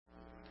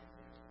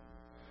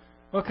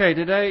Okay,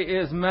 today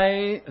is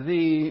May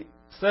the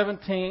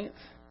 17th,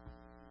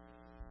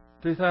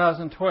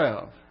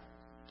 2012.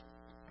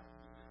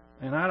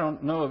 And I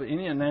don't know of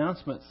any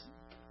announcements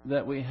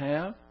that we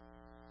have.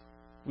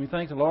 We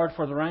thank the Lord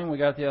for the rain we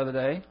got the other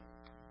day.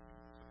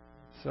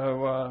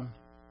 So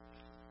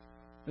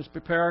let's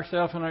prepare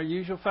ourselves in our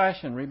usual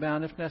fashion,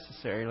 rebound if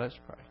necessary. Let's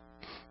pray.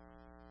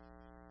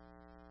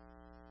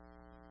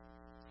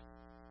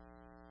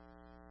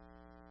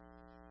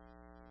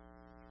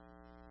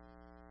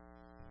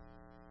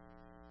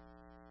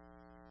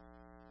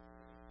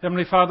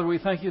 Heavenly Father, we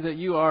thank you that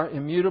you are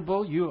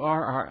immutable. You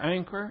are our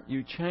anchor.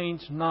 You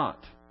change not.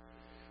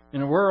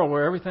 In a world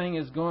where everything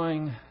is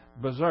going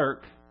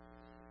berserk,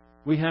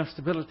 we have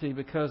stability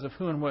because of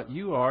who and what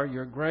you are,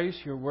 your grace,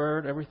 your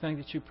word, everything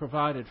that you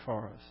provided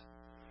for us.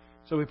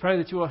 So we pray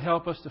that you will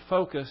help us to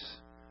focus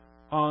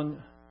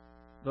on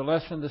the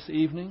lesson this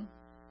evening,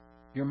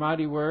 your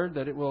mighty word,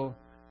 that it will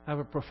have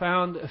a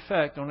profound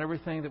effect on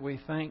everything that we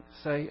think,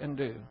 say, and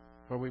do.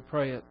 For we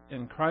pray it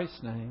in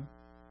Christ's name.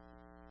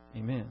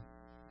 Amen.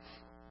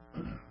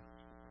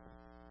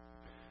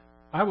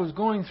 I was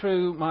going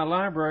through my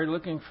library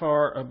looking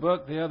for a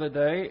book the other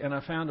day, and I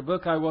found a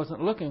book I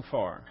wasn't looking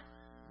for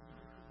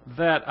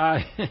that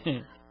I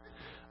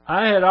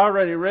had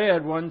already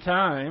read one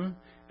time,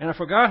 and I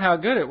forgot how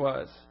good it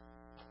was.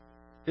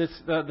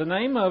 It's the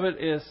name of it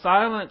is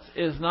Silence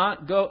is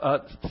Not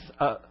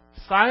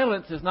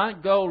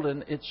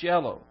Golden, It's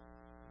Yellow,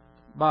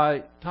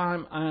 by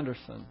Tom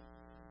Anderson.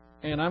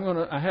 And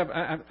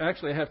I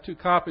actually have two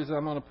copies.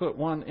 I'm going to put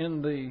one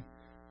in the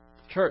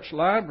church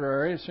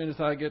library as soon as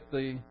I get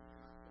the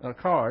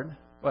card.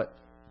 But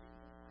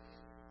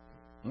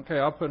okay,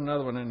 I'll put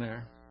another one in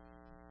there.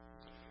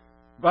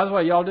 By the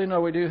way, y'all do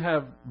know we do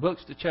have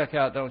books to check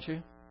out, don't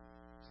you?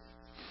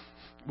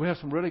 We have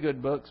some really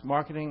good books,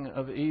 Marketing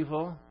of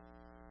Evil,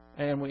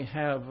 and we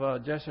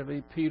have Jesse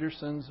V.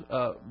 Peterson's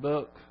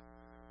book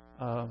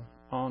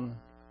on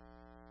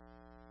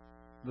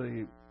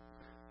the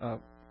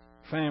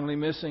family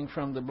missing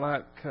from the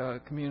black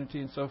community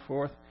and so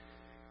forth.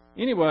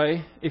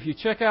 Anyway, if you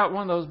check out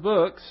one of those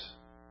books,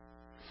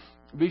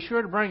 be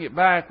sure to bring it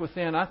back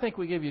within, I think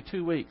we give you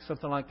 2 weeks,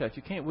 something like that. If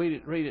you can't read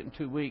it in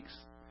 2 weeks,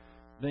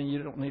 then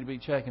you don't need to be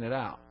checking it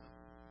out.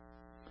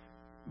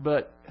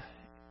 But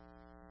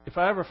if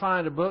I ever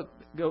find a book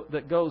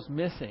that goes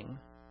missing,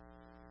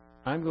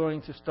 I'm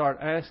going to start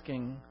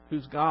asking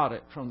who's got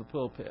it from the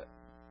pulpit.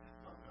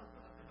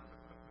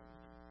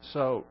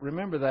 So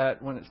remember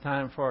that when it's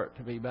time for it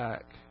to be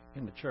back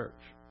in the church.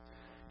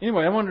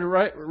 Anyway, I wanted to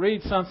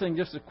read something,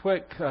 just a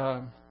quick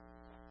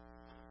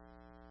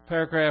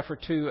paragraph or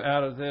two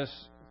out of this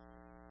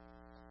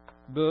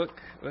book.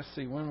 Let's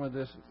see, when was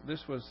this? This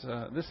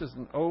is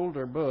an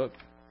older book.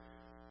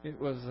 It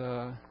was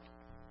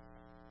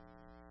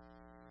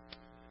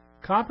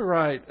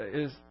copyright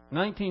is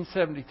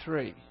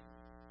 1973,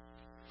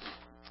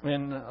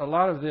 and a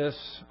lot of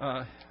this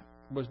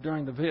was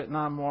during the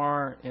Vietnam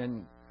War,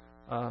 and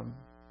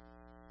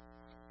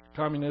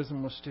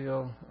communism was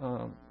still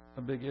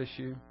a big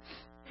issue.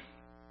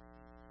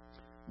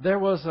 There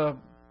was a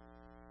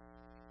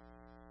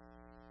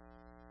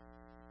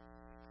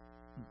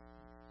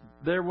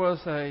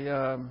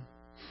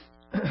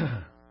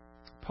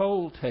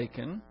poll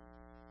taken,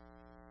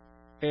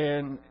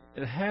 and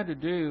it had to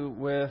do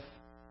with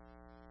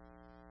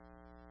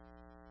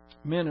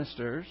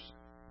ministers.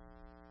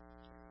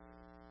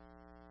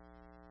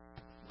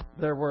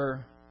 There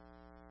were,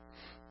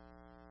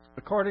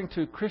 according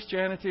to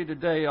Christianity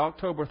Today,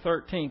 October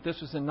 13th,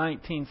 this was in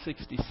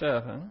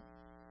 1967,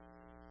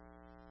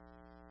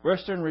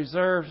 Western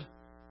Reserve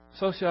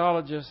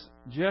sociologist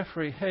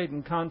Jeffrey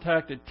Hayden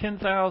contacted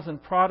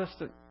 10,000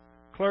 Protestant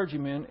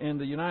clergymen in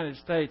the United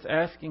States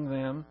asking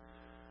them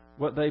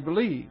what they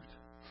believed.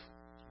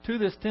 To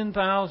this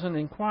 10,000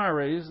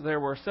 inquiries, there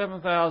were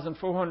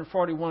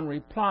 7,441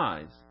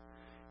 replies.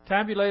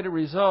 Tabulated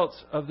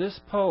results of this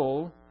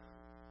poll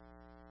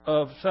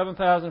of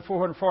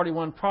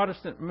 7,441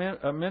 Protestant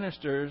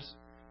ministers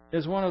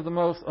is one of the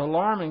most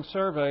alarming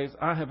surveys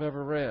I have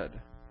ever read.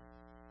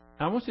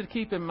 I want you to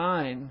keep in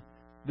mind,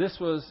 this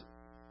was,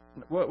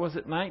 what was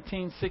it,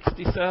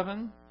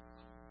 1967?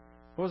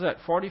 What was that,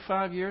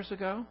 45 years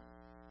ago?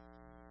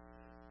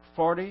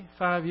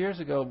 45 years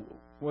ago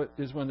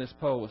is when this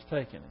poll was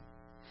taken.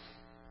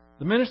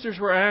 The ministers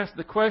were asked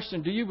the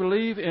question, do you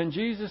believe in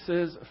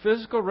Jesus'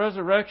 physical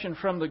resurrection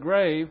from the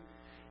grave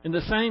in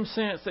the same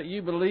sense that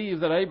you believe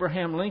that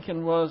Abraham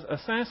Lincoln was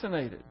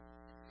assassinated?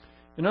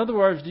 In other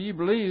words, do you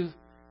believe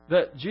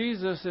that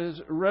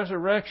Jesus'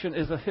 resurrection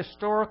is a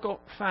historical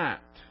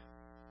fact?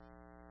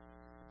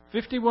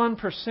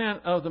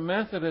 51% of the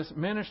Methodist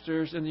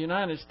ministers in the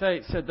United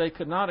States said they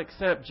could not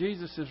accept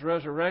Jesus'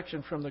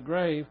 resurrection from the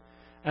grave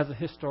as a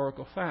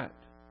historical fact.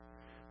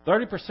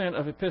 30%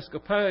 of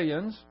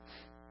Episcopalians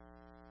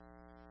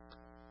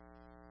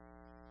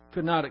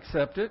could not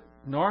accept it,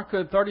 nor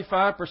could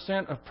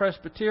 35% of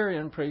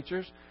Presbyterian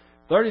preachers,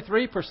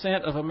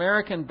 33% of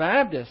American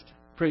Baptist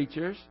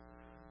preachers,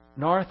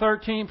 nor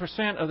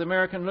 13% of the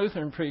American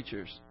Lutheran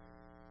preachers.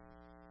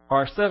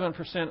 or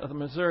 7% of the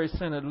Missouri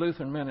Synod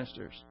Lutheran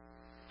ministers.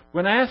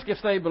 When asked if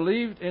they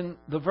believed in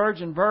the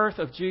virgin birth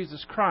of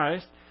Jesus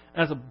Christ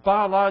as a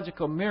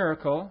biological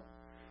miracle,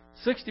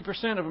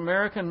 60% of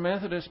American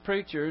Methodist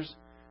preachers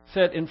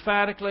said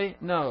emphatically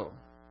no,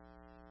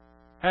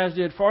 as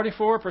did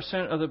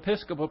 44% of the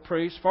Episcopal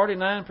priests,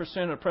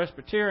 49% of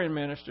Presbyterian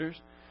ministers,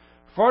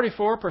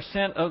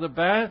 44% of the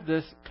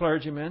Baptist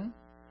clergymen,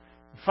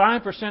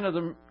 5% of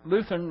the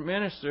Lutheran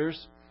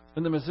ministers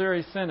in the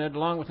Missouri Synod,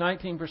 along with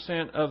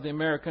 19% of the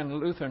American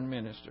Lutheran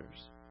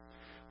ministers.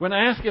 When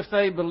asked if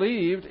they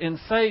believed in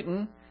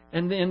Satan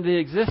and in the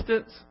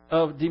existence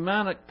of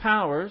demonic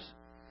powers,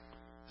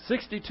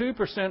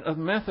 62% of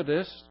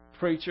Methodist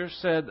preachers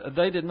said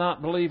they did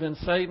not believe in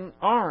Satan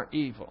or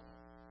evil,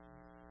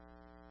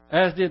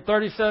 as did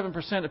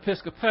 37%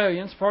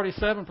 Episcopalians,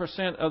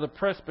 47% of the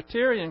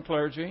Presbyterian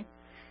clergy,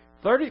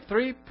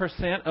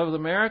 33% of the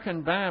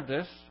American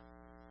Baptists,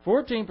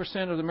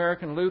 14% of the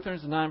American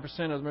Lutherans, and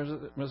 9% of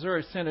the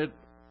Missouri Synod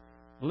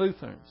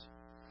Lutherans.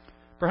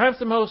 Perhaps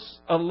the most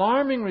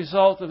alarming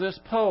result of this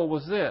poll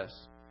was this.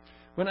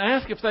 When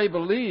asked if they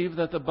believe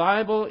that the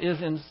Bible is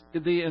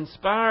the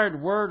inspired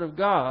Word of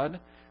God,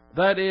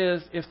 that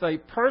is, if they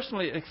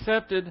personally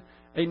accepted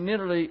a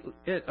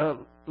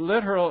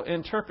literal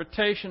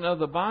interpretation of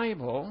the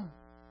Bible,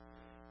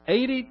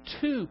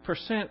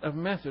 82% of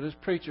Methodist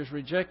preachers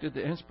rejected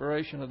the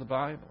inspiration of the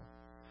Bible,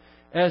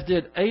 as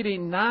did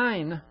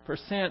 89%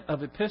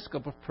 of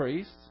Episcopal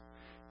priests,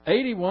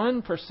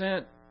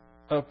 81%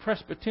 of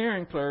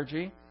Presbyterian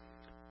clergy,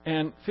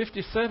 and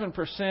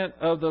 57%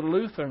 of the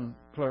Lutheran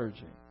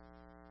clergy.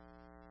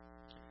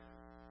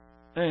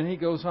 And he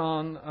goes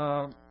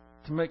on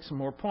to make some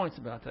more points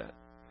about that.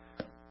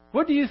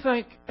 What do you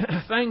think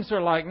things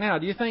are like now?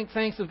 Do you think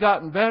things have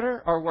gotten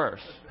better or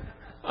worse?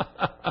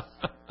 I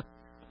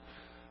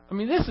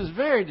mean, this is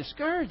very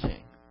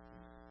discouraging.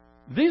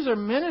 These are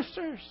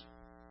ministers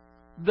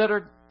that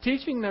are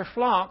teaching their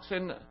flocks,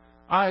 and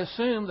I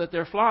assume that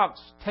their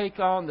flocks take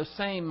on the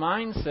same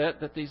mindset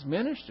that these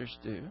ministers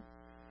do.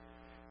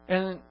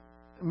 And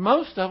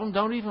most of them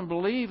don't even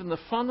believe in the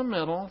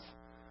fundamentals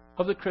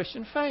of the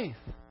Christian faith.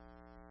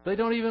 They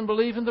don't even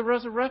believe in the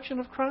resurrection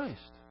of Christ.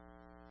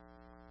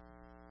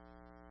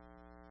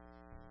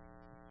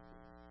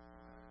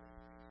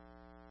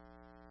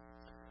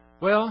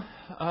 Well,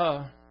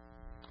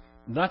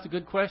 that's a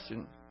good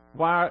question.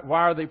 Why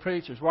are they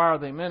preachers? Why are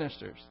they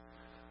ministers?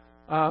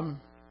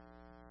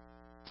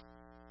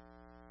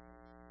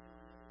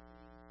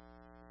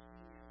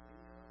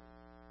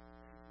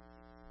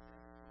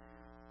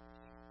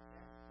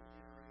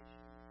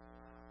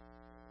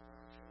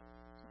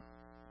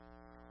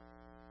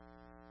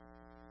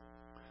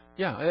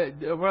 Yeah,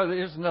 well,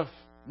 there's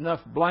enough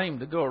blame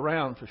to go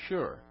around for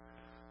sure.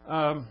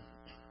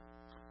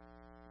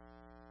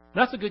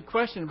 That's a good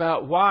question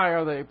about why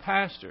are they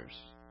pastors.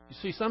 You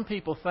see, some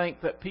people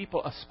think that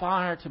people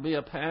aspire to be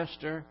a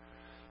pastor,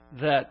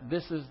 that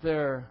this is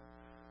a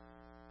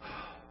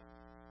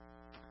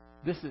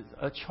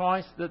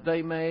choice that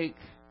they make,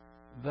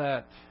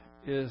 that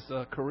is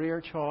a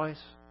career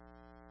choice.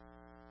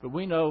 But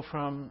we know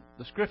from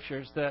the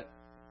Scriptures that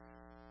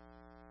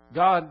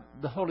God,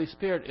 the Holy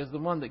Spirit, is the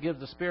one that gives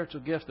the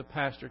spiritual gift of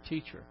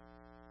pastor-teacher.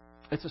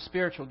 It's a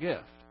spiritual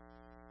gift.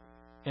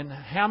 And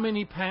how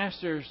many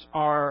pastors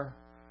are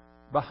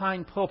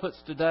behind pulpits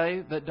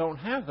today that don't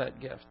have that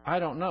gift? I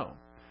don't know.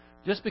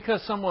 Just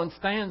because someone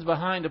stands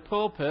behind a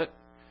pulpit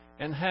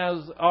and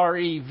has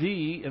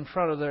R-E-V in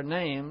front of their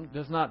name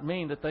does not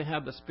mean that they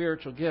have the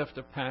spiritual gift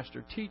of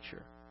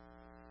pastor-teacher.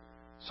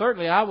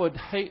 Certainly, I would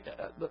hate...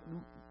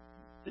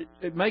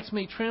 It makes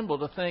me tremble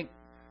to think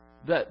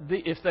that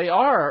if they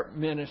are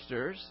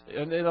ministers,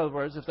 in other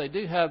words, if they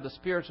do have the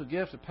spiritual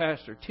gift of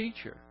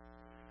pastor-teacher,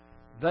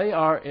 they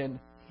are in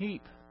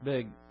heap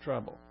big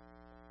trouble.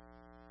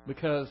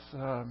 Because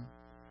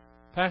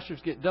pastors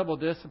get double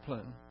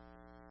discipline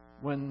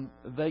when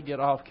they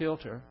get off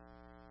kilter.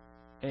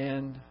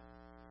 And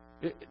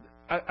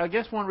I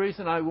guess one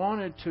reason I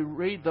wanted to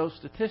read those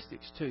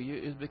statistics to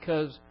you is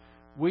because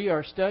we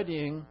are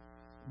studying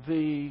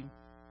the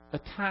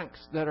attacks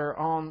that are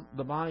on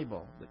the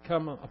Bible, that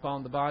come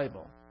upon the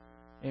Bible.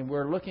 And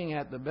we're looking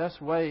at the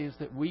best ways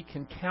that we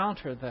can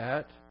counter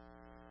that.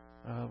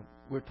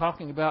 We're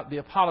talking about the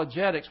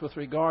apologetics with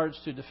regards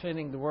to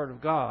defending the Word of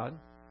God.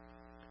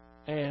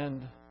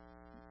 And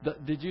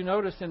did you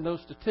notice in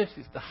those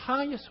statistics, the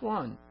highest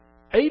one,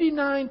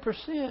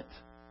 89%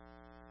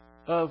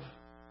 of,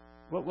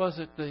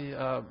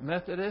 the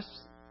Methodists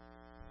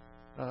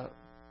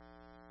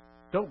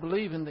don't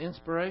believe in the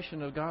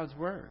inspiration of God's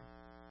Word.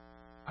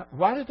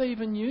 Why did they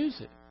even use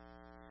it?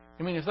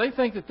 I mean, if they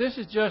think that this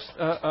is just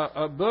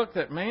a book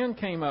that man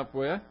came up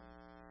with,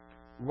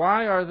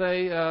 why are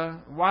they?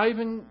 Why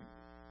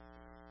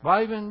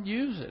even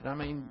use it? I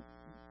mean,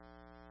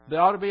 they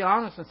ought to be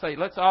honest and say,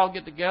 let's all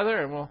get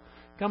together and we'll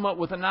come up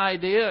with an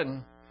idea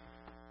and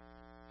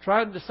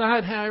try to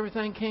decide how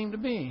everything came to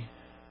be.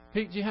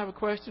 Pete, do you have a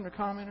question or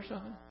comment or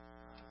something?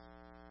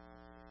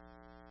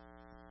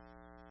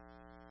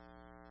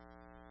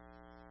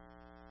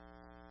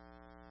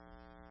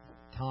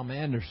 Tom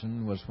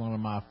Anderson was one of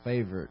my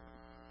favorite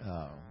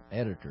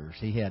editors.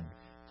 He had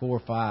 4 or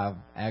 5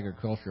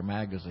 agriculture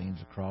magazines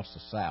across the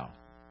South.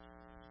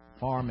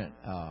 Farm and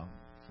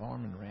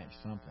Ranch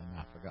something,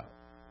 I forgot.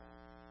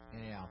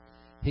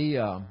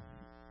 Anyhow,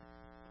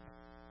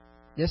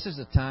 this is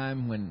a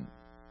time when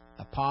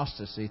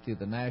apostasy through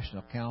the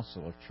National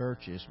Council of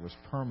Churches was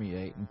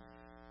permeating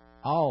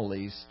all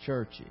these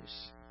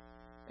churches.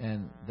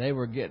 And they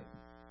were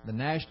the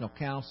National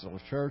Council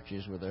of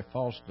Churches with their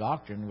false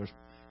doctrine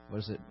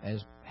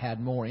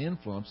had more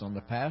influence on the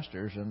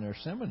pastors than their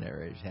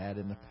seminaries had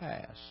in the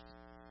past.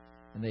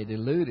 And they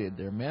diluted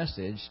their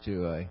message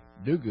to a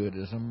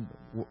do-goodism,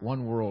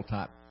 one world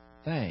type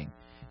thing.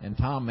 And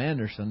Tom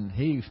Anderson,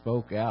 he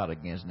spoke out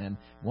against it. And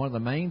one of the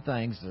main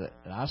things that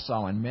I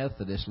saw in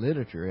Methodist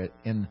literature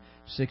in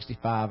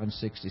 65 and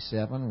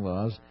 67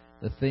 was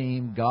the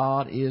theme,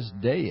 God is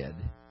dead.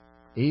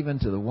 Even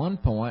to the one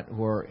point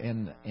where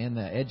in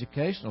the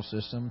educational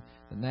system,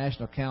 the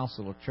National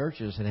Council of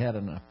Churches had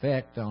an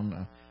effect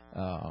on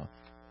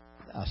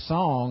a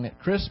song at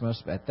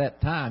Christmas. At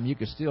that time, you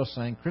could still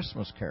sing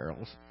Christmas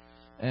carols.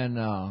 And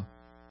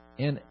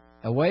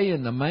away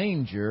in the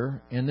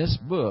manger in this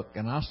book,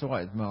 and I saw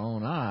it with my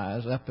own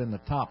eyes, up in the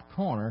top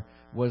corner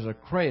was a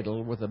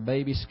cradle with a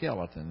baby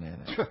skeleton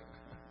in it.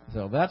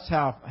 So that's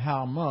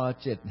how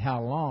much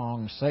how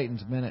long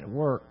Satan's been at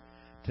work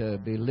to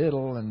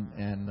belittle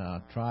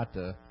and try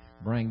to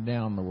bring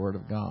down the Word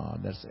of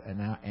God.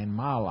 In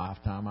my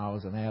lifetime, I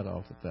was an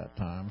adult at that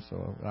time,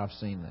 so I've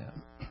seen that.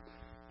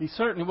 He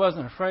certainly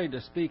wasn't afraid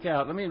to speak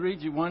out. Let me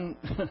read you one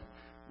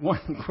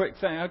quick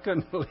thing. I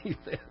couldn't believe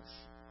this.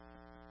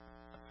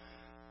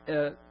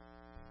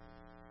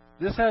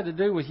 This had to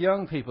do with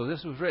young people.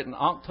 This was written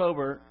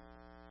October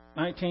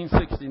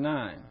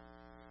 1969.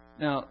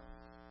 Now,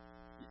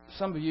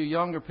 some of you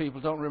younger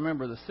people don't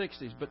remember the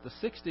 60s, but the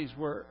 60s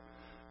were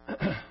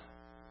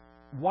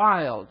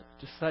wild,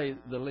 to say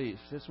the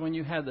least. It's when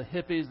you had the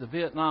hippies, the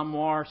Vietnam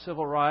War,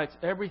 civil rights.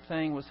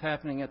 Everything was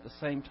happening at the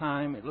same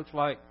time. It looked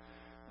like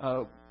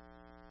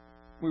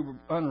we were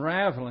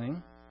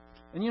unraveling.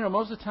 And,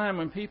 most of the time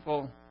when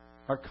people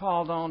are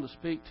called on to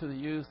speak to the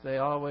youth, they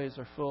always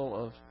are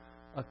full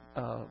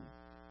of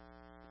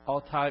all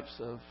types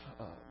of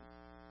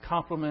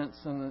compliments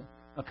and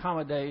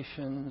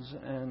accommodations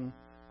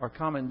or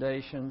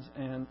commendations.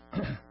 And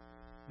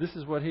this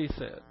is what he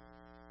said.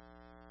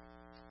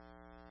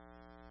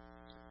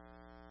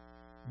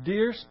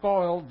 Dear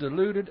spoiled,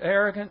 deluded,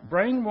 arrogant,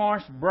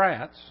 brainwashed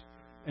brats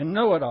and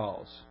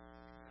know-it-alls,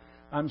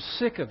 I'm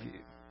sick of you.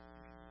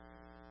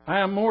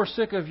 I am more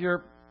sick of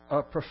your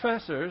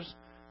professors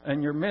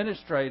and your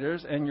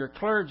administrators and your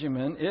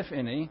clergymen, if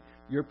any,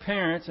 your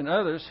parents and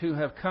others who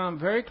have come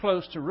very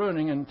close to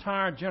ruining an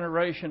entire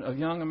generation of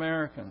young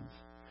Americans.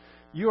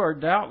 You are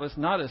doubtless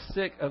not as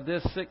sick of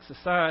this sick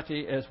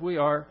society as we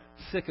are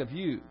sick of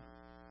you.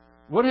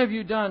 What have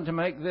you done to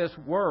make this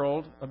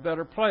world a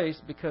better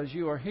place because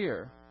you are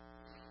here?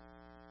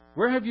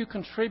 Where have you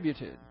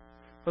contributed?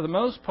 For the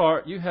most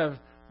part, you have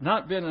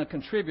not been a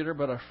contributor,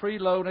 but a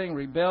freeloading,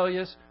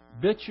 rebellious,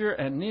 bitcher,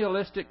 and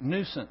nihilistic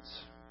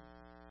nuisance.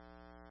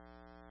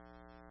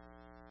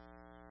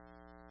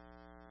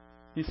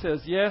 He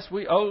says, yes,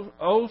 we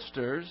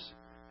oldsters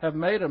have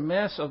made a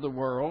mess of the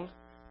world,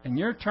 and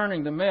you're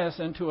turning the mess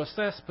into a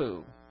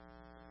cesspool.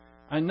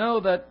 I know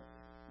that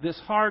this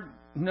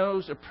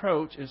hard-nosed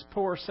approach is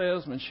poor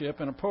salesmanship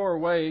and a poor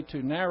way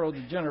to narrow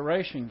the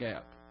generation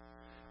gap.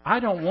 I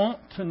don't want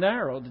to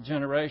narrow the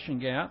generation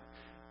gap.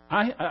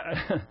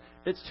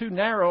 It's too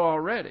narrow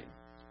already.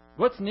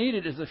 What's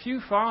needed is a few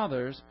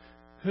fathers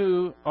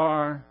who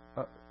are.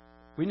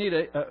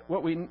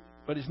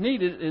 What is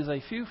needed is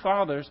a few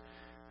fathers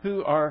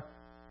who are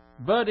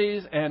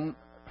buddies and.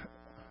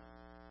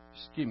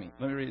 Excuse me.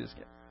 Let me read this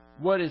again.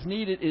 What is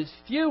needed is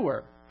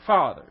fewer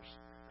fathers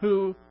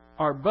who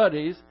are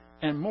buddies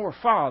and more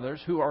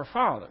fathers who are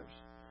fathers,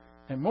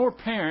 and more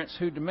parents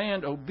who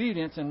demand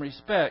obedience and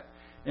respect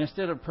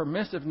instead of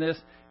permissiveness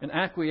and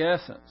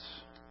acquiescence.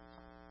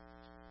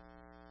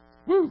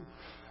 Woo!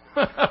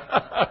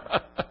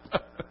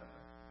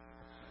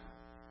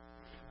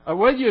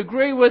 Whether you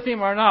agree with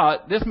him or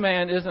not, this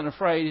man isn't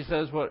afraid. He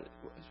says what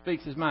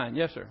speaks his mind.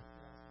 Yes, sir.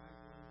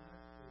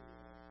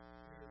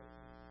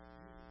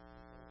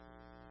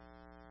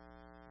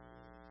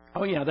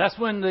 Oh, yeah, that's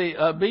when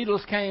the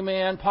Beatles came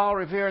in, Paul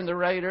Revere and the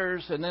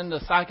Raiders, and then the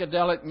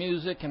psychedelic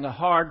music and the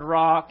hard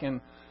rock and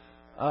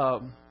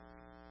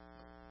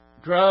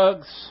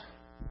drugs.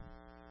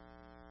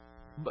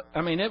 But,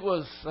 I mean, it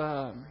was,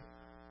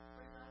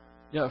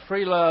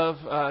 free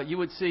love. You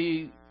would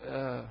see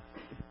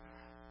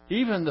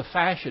even the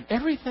fashion.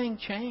 Everything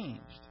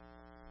changed.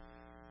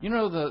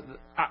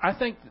 I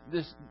think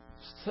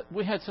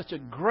we had such a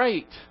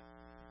great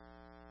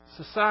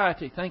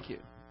society. Thank you.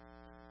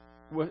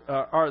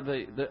 Are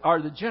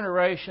the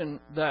generation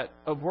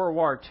of World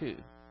War II.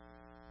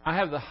 I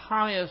have the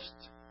highest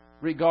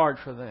regard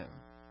for them,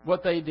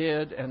 what they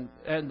did, and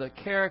the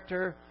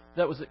character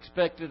that was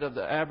expected of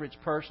the average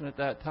person at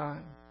that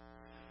time.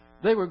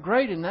 They were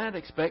great in that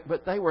aspect,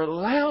 but they were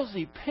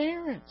lousy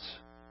parents.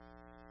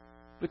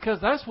 Because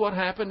that's what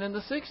happened in the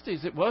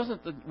 60s. It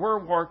wasn't the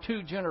World War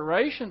II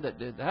generation that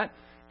did that.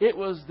 It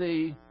was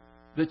the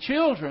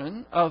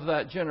children of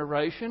that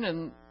generation.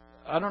 And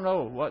I don't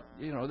know what,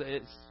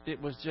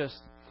 it was just...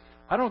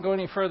 I don't go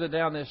any further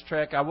down this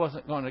track. I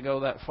wasn't going to go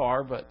that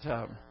far, but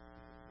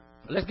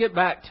let's get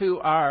back to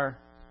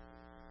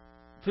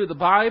the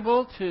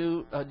Bible,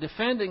 to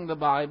defending the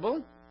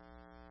Bible.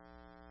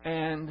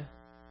 And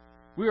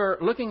we are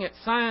looking at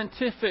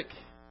scientific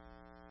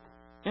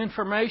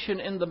information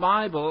in the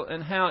Bible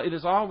and how it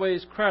is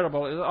always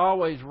credible, it is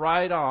always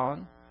right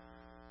on.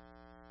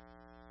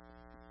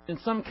 In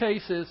some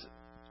cases,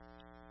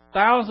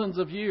 thousands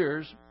of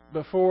years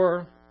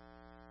before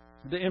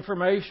the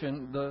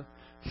information, the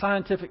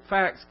scientific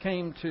facts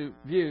came to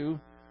view,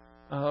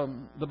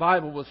 the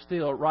Bible was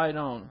still right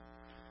on.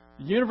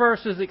 The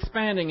universe is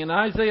expanding. In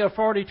Isaiah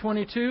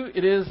 40:22,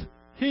 it is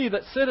He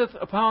that sitteth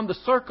upon the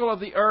circle of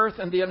the earth,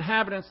 and the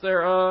inhabitants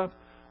thereof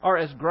are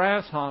as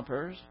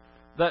grasshoppers,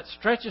 that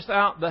stretcheth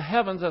out the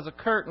heavens as a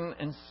curtain,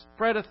 and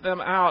spreadeth them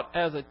out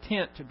as a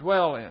tent to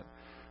dwell in.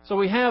 So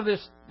we have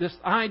this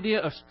idea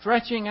of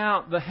stretching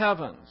out the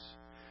heavens.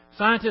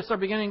 Scientists are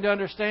beginning to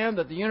understand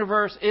that the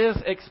universe is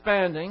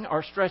expanding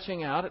or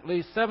stretching out at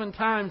least 7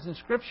 times in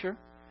Scripture.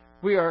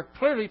 We are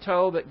clearly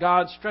told that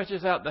God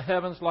stretches out the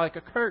heavens like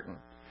a curtain.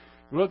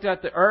 We looked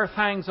at the earth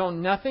hangs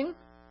on nothing.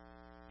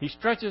 He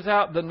stretches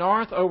out the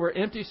north over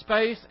empty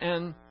space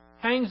and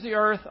hangs the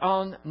earth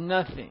on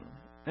nothing.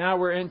 Now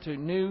we're into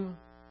new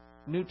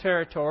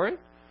territory.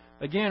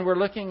 Again, we're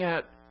looking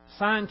at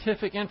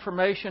scientific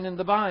information in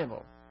the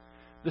Bible.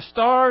 The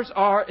stars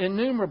are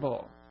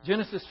innumerable.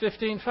 Genesis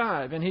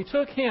 15:5. And he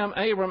took him,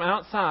 Abram,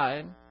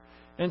 outside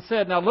and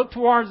said, Now look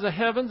towards the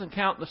heavens and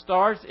count the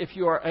stars, if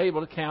you are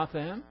able to count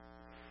them.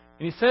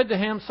 And he said to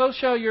him, So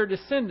shall your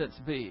descendants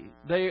be.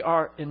 They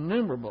are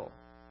innumerable.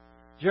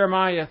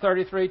 Jeremiah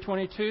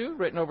 33:22,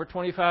 written over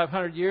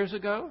 2,500 years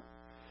ago.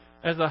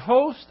 As the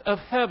host of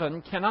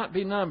heaven cannot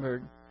be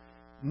numbered,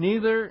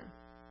 neither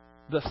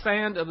the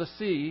sand of the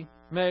sea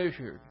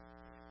measured.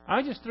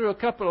 I just threw a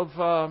couple of...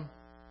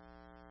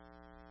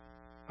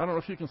 I don't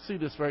know if you can see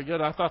this very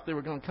good. I thought they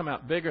were going to come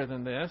out bigger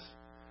than this.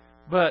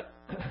 But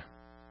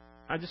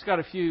I just got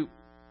a few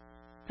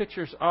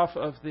pictures off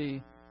of the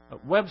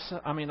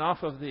website,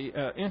 off of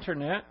the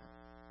internet.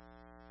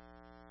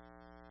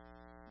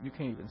 You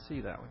can't even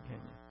see that one, can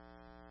you?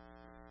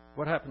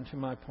 What happened to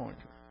my pointer?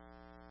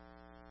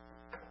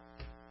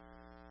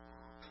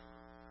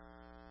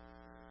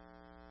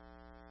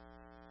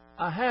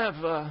 I have...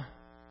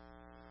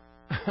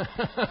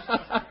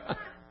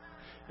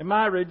 Am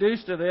I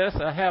reduced to this?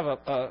 I have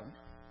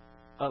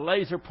a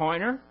laser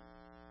pointer.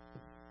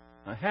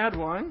 I had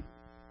one.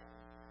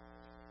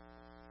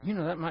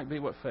 That might be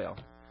what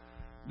failed.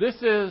 This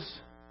is,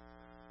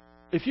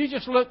 if you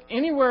just look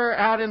anywhere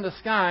out in the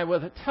sky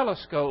with a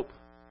telescope,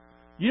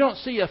 you don't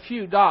see a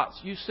few dots.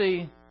 You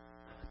see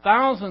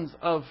thousands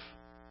of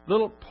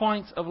little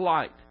points of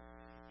light.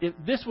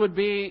 This would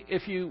be,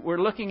 if you were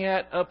looking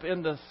at up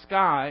in the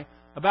sky,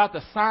 about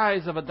the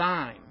size of a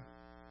dime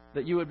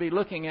that you would be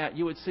looking at.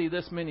 You would see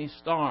this many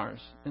stars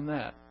in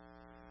that.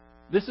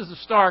 This is a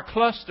star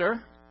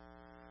cluster.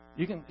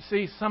 You can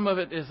see some of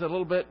it is a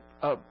little bit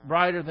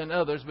brighter than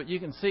others, but you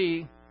can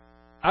see,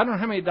 I don't know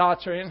how many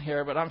dots are in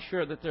here, but I'm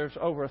sure that there's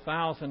over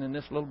 1,000 in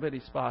this little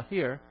bitty spot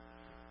here.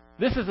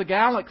 This is a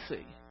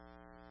galaxy.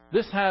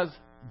 This has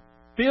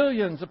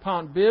billions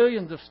upon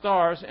billions of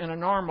stars in a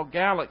normal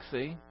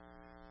galaxy.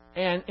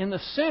 And in the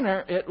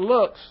center, it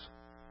looks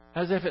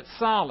as if it's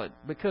solid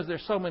because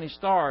there's so many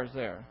stars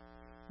there.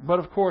 But,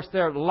 of course,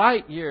 they're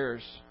light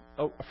years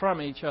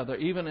from each other,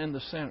 even in the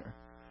center.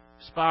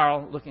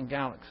 Spiral-looking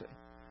galaxy.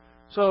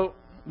 So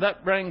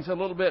that brings a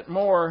little bit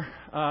more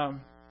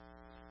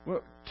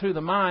to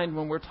the mind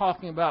when we're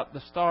talking about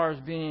the stars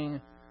being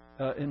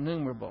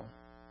innumerable.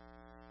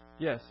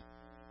 Yes?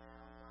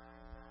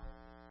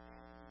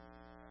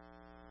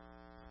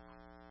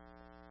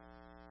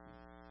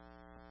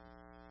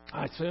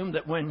 I assume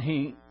that when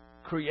He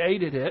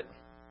created it,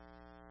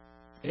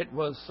 it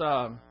was...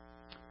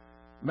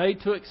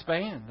 made to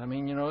expand.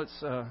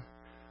 It's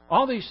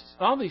all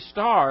these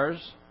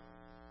stars.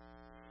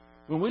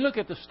 When we look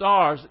at the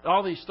stars,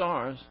 all these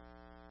stars,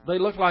 they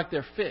look like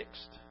they're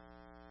fixed.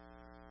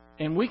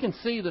 And we can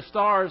see the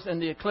stars in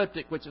the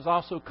ecliptic, which is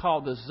also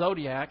called the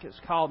zodiac. It's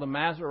called the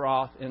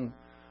Mazzaroth in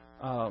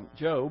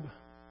Job.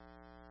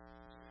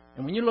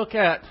 And when you look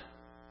at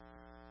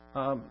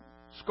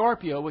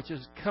Scorpio, which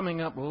is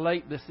coming up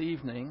late this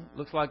evening,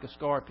 looks like a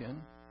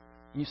scorpion.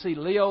 You see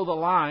Leo the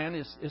lion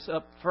is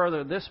up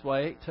further this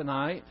way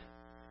tonight.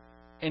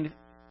 And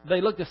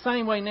they look the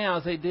same way now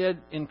as they did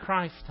in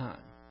Christ's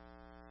time.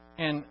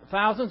 And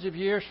thousands of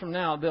years from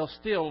now, they'll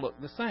still look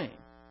the same.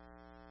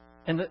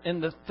 And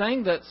the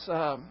thing that's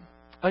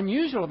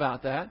unusual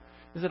about that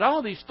is that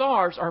all these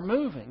stars are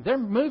moving. They're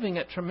moving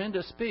at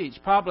tremendous speeds,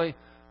 probably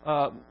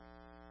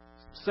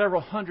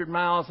several hundred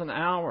miles an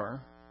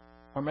hour,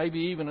 or maybe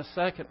even a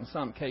second in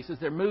some cases.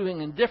 They're moving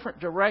in different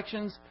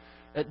directions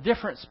at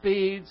different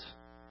speeds,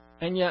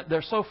 and yet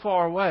they're so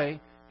far away,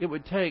 it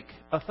would take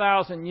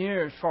 1,000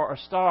 years for a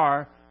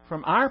star,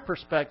 from our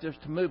perspective,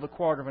 to move a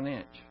quarter of an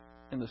inch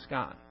in the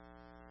sky.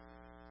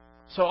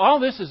 So all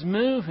this is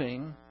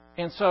moving,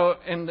 and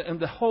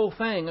the whole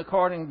thing,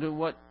 according to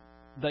what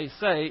they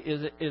say,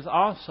 is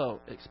also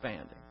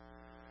expanding.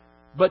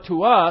 But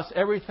to us,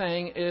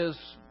 everything is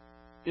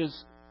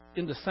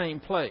in the same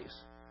place.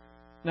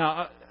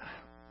 Now,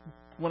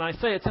 when I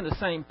say it's in the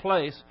same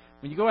place,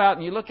 when you go out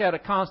and you look at a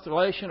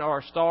constellation or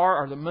a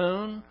star or the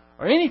moon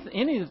or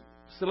any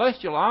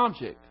celestial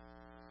object,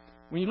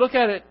 when you look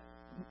at it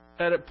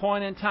at a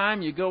point in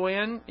time, you go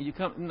in, you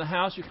come in the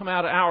house, you come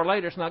out an hour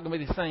later, it's not going to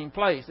be the same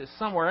place. It's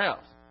somewhere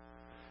else.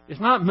 It's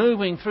not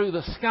moving through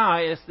the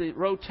sky. It's the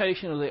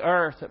rotation of the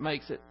earth that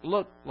makes it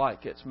look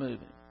like it's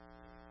moving.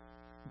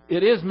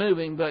 It is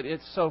moving, but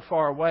it's so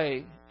far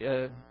away,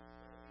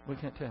 we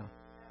can't tell.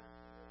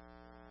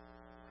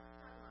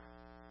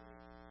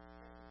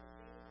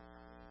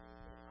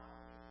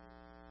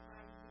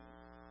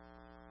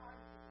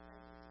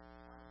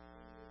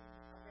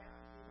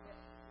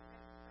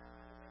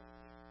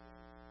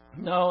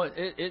 No,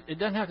 it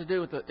doesn't have to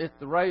do with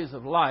the rays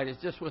of light.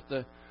 It's just with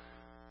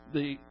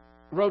the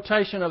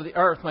rotation of the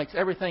earth makes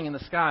everything in the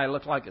sky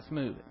look like it's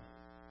moving.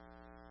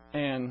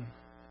 And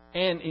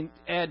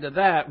add to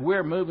that,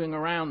 we're moving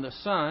around the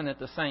sun at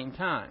the same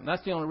time.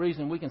 That's the only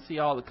reason we can see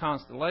all the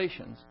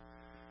constellations,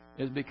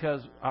 is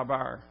because of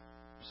our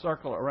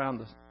circle around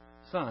the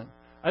sun.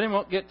 I didn't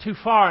want to get too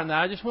far in that.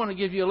 I just want to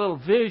give you a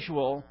little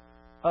visual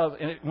of,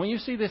 and when you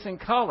see this in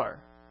color,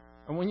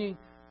 and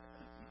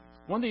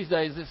one of these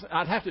days,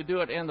 I'd have to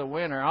do it in the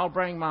winter. I'll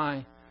bring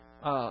my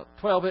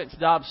 12-inch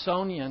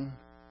Dobsonian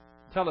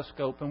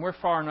telescope, and we're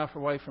far enough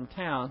away from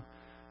town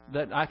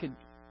that I could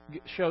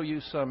show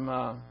you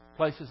some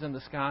places in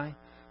the sky.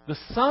 The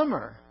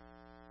summer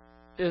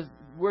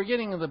we're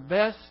getting the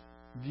best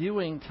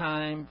viewing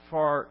time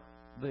for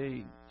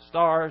the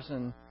stars,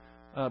 and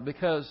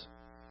because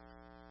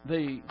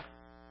we're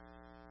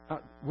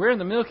in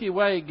the Milky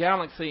Way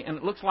galaxy, and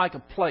it looks like a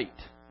plate,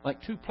 like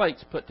two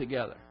plates put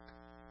together.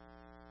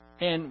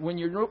 And when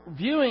you're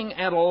viewing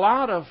at a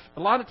lot of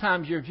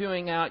times you're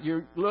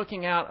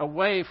looking out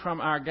away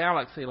from our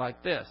galaxy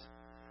like this.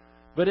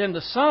 But in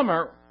the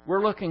summer,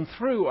 we're looking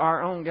through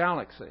our own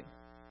galaxy.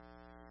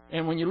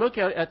 And when you look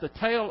at the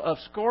tail of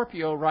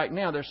Scorpio right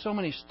now, there's so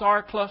many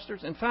star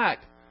clusters. In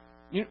fact,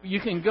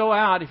 you can go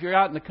out, if you're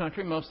out in the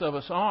country, most of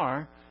us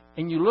are,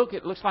 and you look,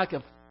 it looks like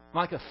a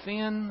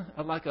thin,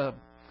 like a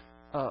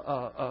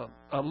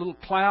little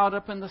cloud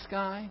up in the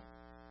sky.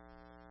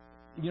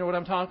 You know what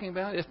I'm talking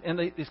about?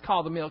 It's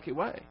called the Milky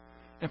Way.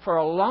 And for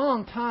a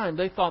long time,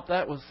 they thought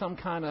that was some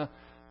kind of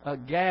a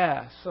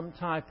gas, some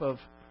type of...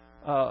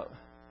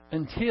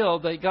 until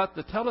they got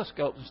the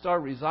telescopes and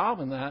started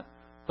resolving that.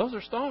 Those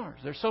are stars.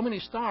 There's so many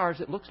stars,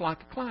 it looks like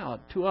a cloud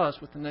to us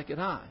with the naked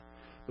eye.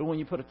 But when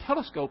you put a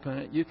telescope in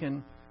it, you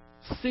can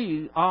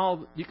see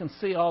all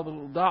the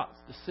little dots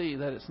to see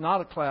that it's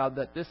not a cloud,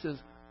 that this is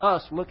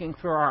us looking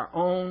through our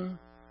own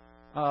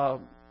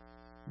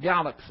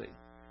galaxy.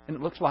 And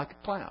it looks like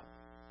a cloud.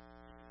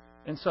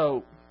 And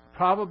so,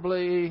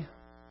 probably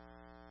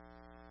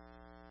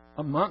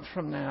a month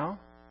from now,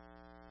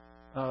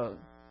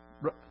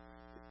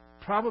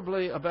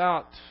 probably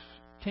about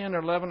 10 or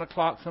 11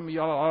 o'clock, some of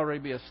y'all will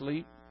already be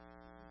asleep,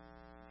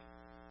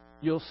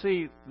 you'll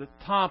see the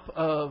top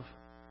of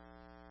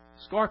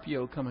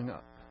Scorpio coming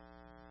up.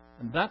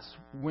 And that's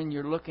when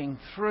you're looking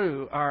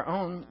through our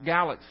own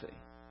galaxy.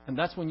 And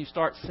that's when you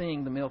start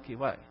seeing the Milky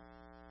Way.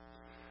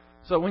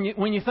 So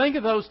when you think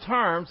of those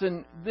terms,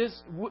 and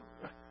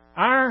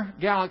our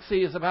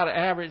galaxy is about an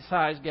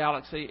average-sized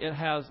galaxy. It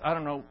has,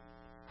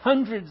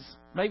 hundreds,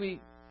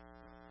 maybe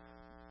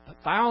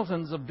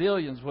thousands of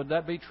billions. Would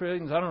that be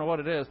trillions? I don't know what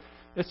it is.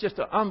 It's just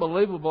an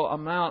unbelievable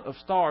amount of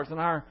stars in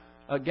our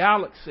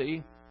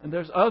galaxy. And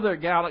there's other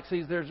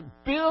galaxies. There's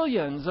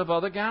billions of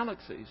other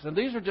galaxies. And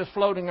these are just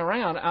floating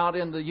around out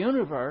in the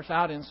universe,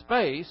 out in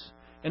space.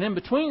 And in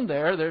between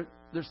there's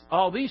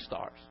all these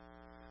stars.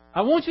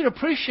 I want you to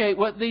appreciate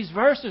what these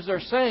verses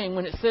are saying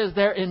when it says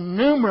they're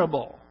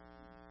innumerable.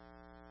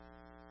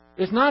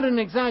 It's not an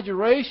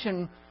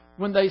exaggeration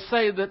when they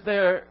say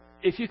that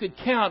if you could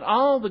count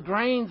all the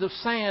grains of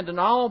sand and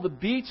all the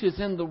beaches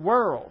in the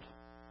world,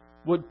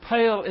 would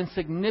pale in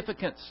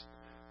significance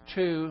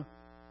to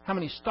how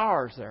many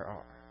stars there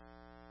are.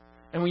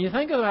 And when you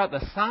think about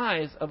the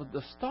size of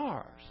the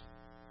stars,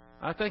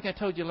 I think I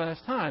told you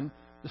last time,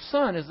 the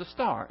sun is a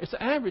star. It's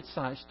an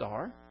average-sized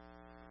star.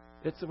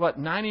 It's,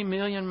 90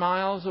 million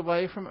miles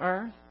away from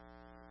Earth?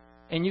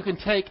 And you can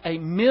take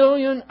 1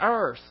 million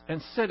Earths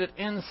and sit it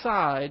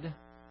inside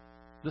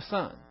the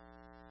sun.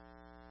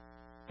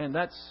 And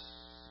that's...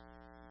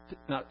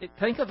 Now,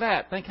 think of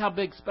that. Think how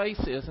big space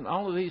is, and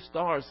all of these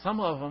stars,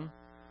 some of them...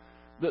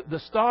 The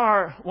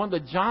star, one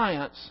of the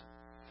giants,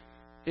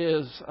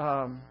 is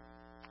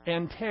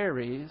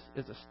Antares,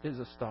 is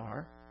a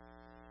star.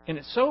 And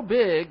it's so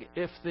big,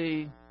 if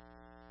the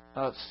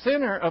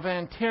center of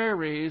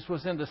Antares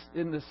was in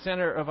the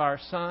center of our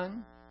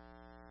sun,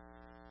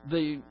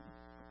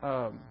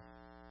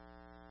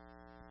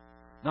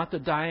 not the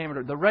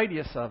diameter, the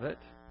radius of it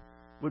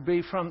would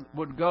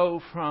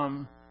go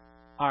from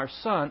our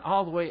sun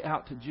all the way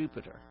out to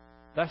Jupiter.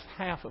 That's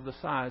half of the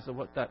size of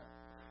what that.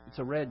 It's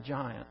a red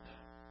giant.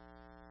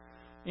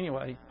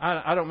 Anyway,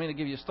 I don't mean to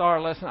give you a star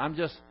lesson. I'm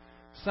just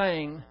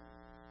saying,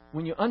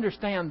 when you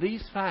understand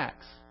these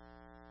facts,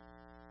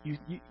 you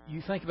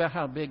think about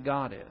how big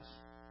God is.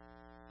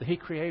 That He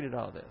created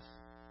all this.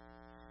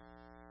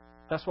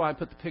 That's why I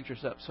put the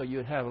pictures up, so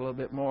you'd have a little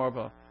bit more of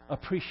a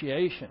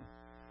appreciation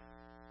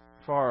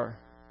for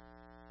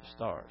the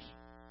stars.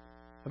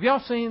 Have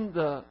y'all seen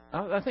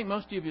I think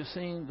most of you have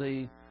seen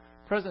the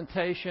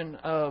presentation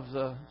of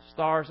the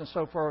stars and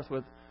so forth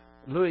with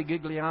Louis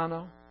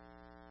Gigliano.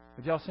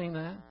 Have y'all seen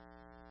that?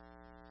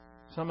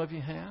 Some of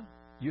you have?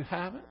 You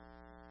haven't?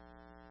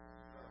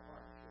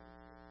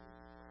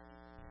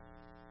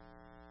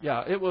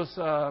 Yeah, it was.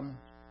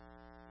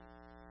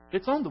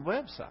 It's on the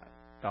website,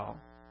 y'all.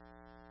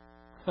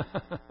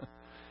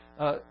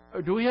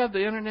 Do we have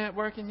the internet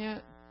working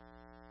yet?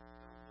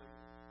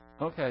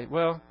 Okay,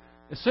 well,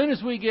 as soon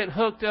as we get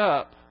hooked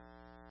up,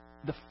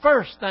 the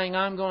first thing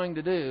I'm going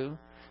to do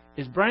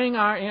is bring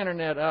our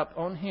internet up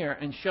on here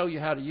and show you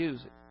how to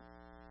use it.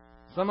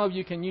 Some of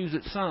you can use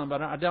it some,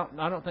 but I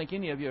don't think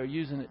any of you are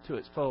using it to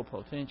its full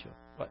potential.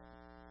 What?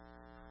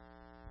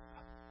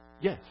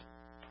 Yes.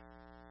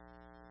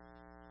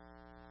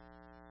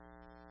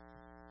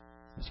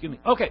 Excuse me.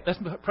 Okay, let's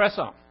press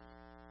on.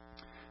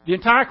 The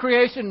entire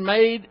creation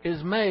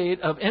is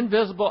made of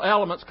invisible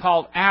elements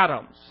called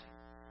atoms.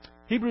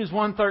 Hebrews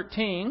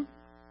 1:13,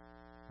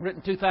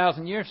 written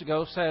 2,000 years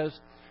ago, says,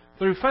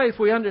 "Through faith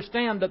we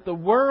understand that the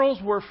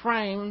worlds were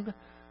framed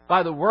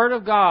by the Word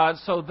of God,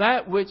 so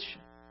that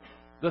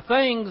the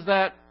things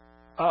that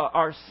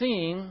are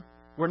seen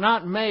were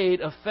not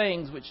made of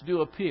things which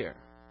do appear."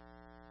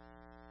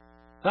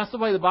 That's the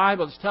way the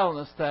Bible is telling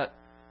us that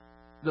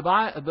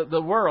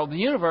the world, the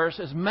universe,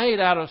 is made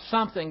out of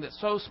something that's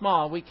so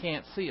small we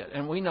can't see it,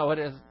 and we know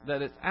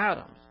that it's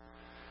atoms.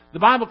 The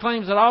Bible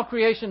claims that all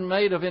creation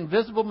made of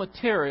invisible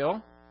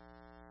material.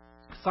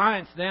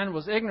 Science then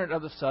was ignorant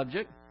of the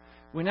subject.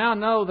 We now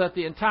know that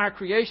the entire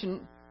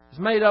creation is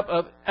made up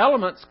of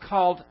elements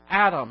called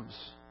atoms.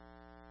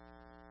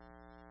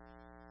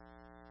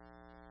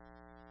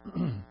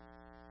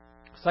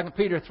 2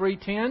 Peter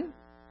 3:10,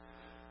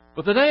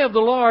 "But the day of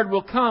the Lord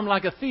will come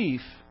like a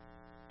thief,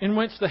 in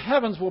which the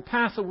heavens will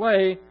pass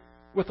away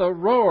with a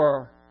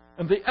roar,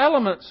 and the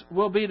elements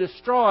will be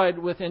destroyed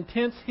with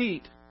intense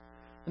heat,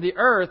 and the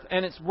earth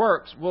and its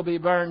works will be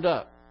burned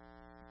up."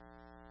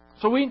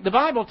 So the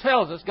Bible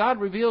tells us, God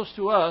reveals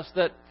to us,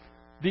 that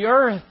the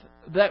earth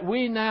that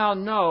we now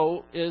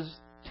know is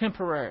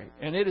temporary,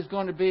 and it is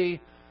going to be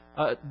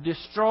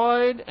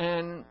destroyed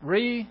and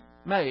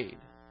remade.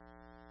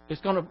 It's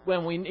going to,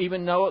 when we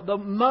even know the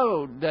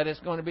mode that it's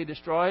going to be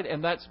destroyed,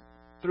 and that's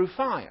through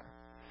fire.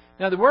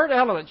 Now, the word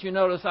elements, you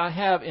notice I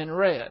have in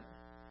red.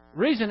 The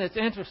reason it's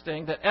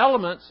interesting that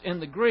elements in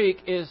the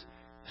Greek is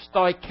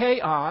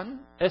stoikeion,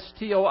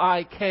 S-T-O-I-K-E-I-O-N.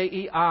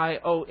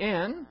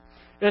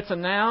 It's a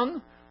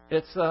noun.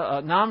 It's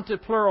a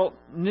nominative plural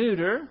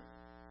neuter.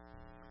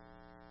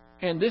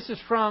 And this is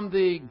from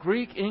the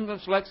Greek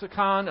English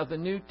lexicon of the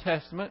New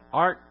Testament,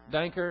 Art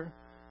Danker.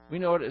 We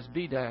know it as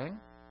BDAG.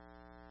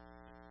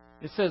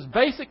 It says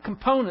basic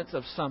components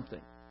of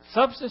something,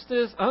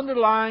 substances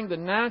underlying the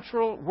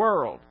natural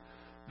world,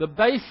 the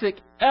basic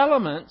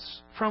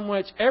elements from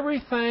which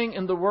everything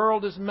in the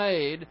world is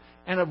made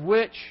and of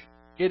which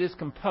it is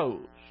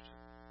composed.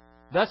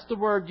 That's the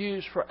word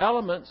used for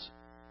elements.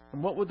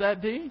 And what would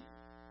that be?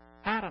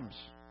 Atoms.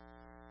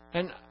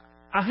 And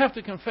I have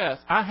to confess,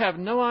 I have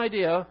no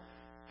idea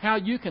how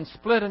you can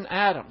split an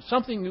atom,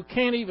 something you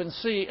can't even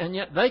see, and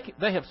yet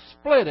they have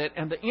split it,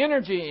 and the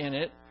energy in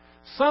it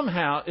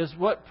somehow is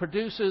what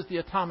produces the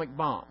atomic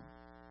bomb.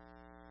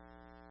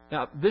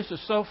 Now, this is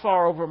so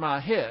far over my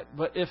head,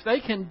 but if they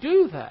can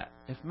do that,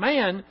 if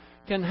man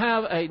can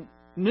have a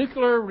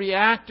nuclear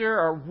reactor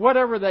or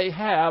whatever they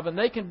have, and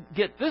they can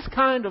get this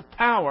kind of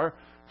power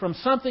from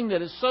something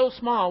that is so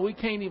small we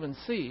can't even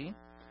see,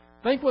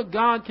 think what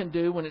God can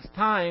do when it's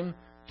time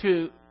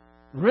to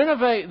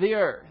renovate the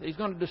earth. He's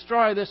going to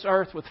destroy this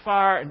earth with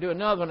fire and do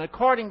another one.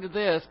 According to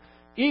this,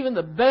 even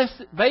the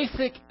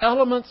basic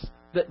elements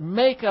that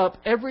make up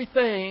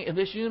everything in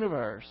this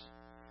universe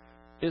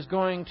is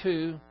going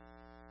to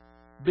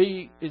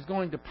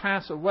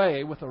pass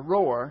away with a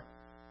roar,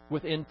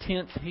 with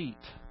intense heat.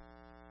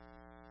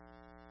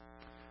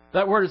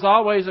 That word is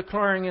always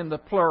occurring in the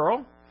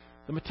plural,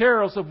 the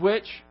materials of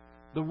which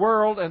the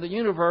world and the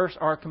universe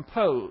are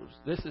composed.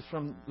 This is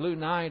from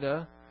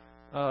Lunida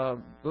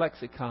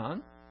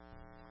lexicon.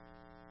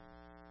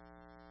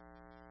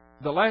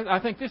 I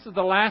think this is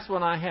the last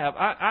one I have.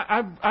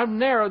 I've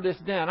narrowed this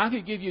down. I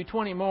could give you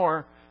 20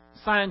 more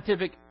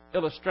scientific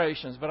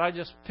illustrations, but I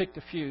just picked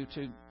a few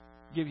to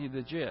give you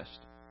the gist.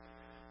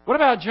 What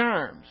about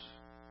germs?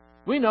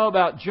 We know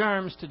about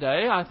germs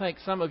today. I think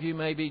some of you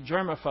may be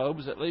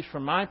germaphobes, at least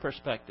from my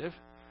perspective.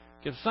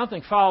 If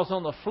something falls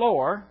on the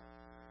floor,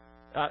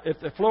 if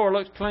the floor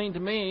looks clean to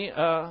me,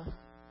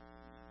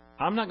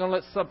 I'm not going to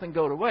let something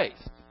go to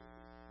waste.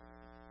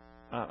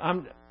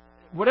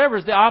 Whatever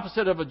is the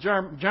opposite of a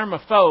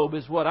germaphobe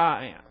is what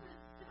I am.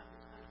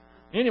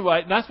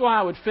 Anyway, that's why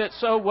I would fit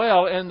so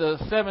well in the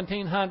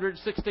 1700s,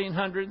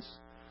 1600s.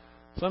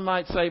 Some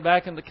might say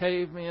back in the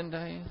caveman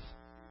days.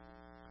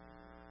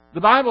 The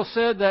Bible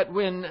said that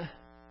when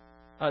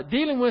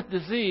dealing with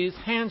disease,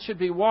 hands should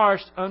be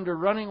washed under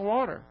running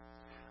water.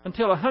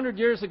 Until 100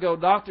 years ago,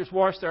 doctors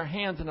washed their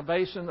hands in a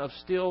basin of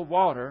still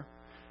water,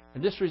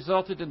 and this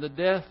resulted in the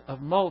death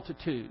of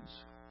multitudes.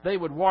 They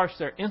would wash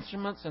their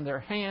instruments and their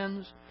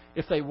hands,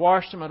 if they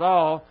washed them at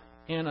all,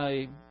 in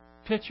a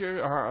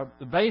pitcher or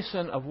a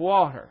basin of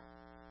water.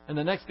 And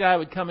the next guy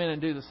would come in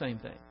and do the same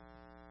thing.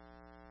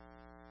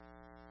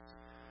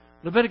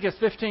 Leviticus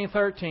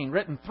 15:13,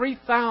 written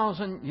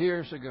 3,000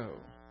 years ago.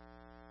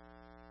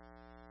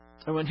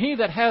 And when he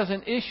that has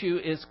an issue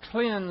is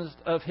cleansed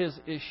of his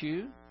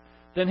issue,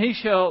 then he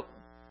shall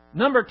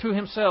number to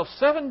himself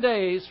 7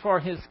 days for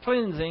his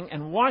cleansing,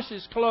 and wash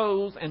his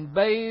clothes, and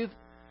bathe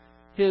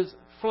his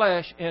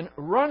flesh in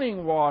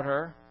running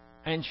water,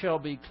 and shall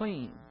be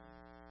clean.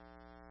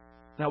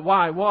 Now,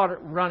 why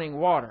running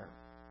water?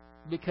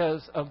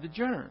 Because of the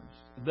germs.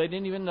 They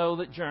didn't even know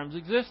that germs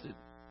existed.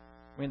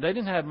 I mean, they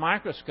didn't have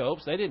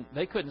microscopes.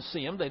 They couldn't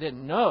see them. They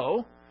didn't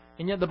know.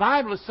 And yet the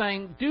Bible is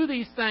saying, do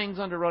these things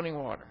under running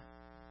water.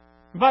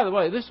 And by the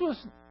way, this was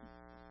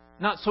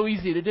not so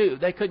easy to do.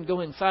 They couldn't go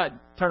inside and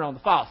turn on the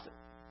faucet.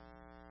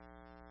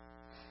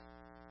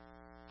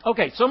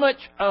 Okay, so much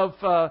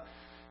of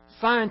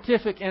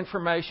scientific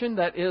information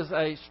that is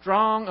a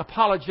strong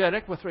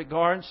apologetic with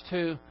regards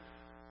to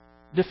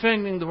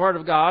defending the Word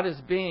of God as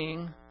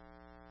being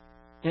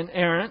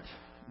inerrant,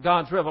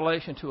 God's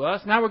revelation to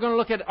us. Now we're going to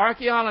look at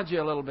archaeology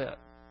a little bit.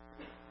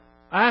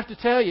 I have to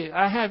tell you,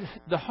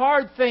 the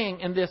hard thing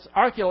in this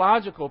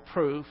archaeological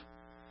proof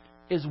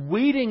is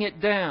weeding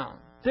it down.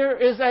 There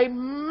is a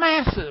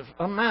massive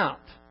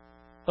amount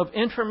of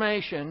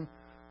information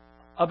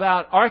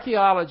about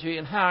archaeology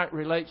and how it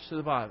relates to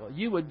the Bible.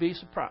 You would be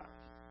surprised.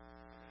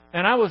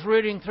 And I was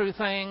reading through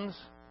things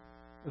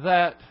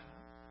that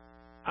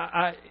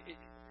I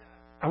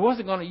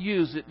wasn't going to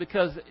use it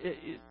because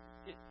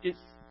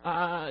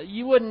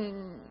you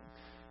wouldn't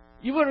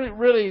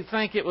really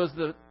think it was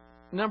the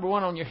number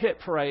one on your hit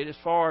parade as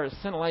far as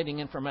scintillating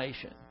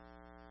information.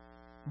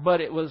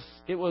 But it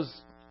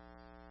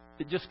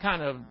just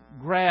kind of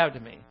grabbed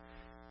me.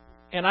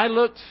 And I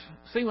looked,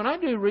 when I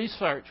do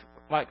research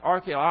like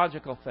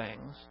archaeological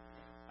things,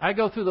 I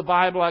go through the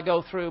Bible, I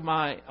go through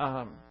my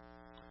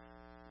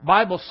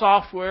Bible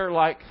software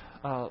like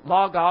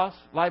Logos,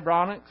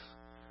 Libronics,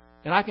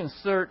 and I can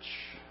search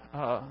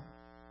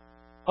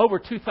over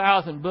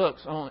 2,000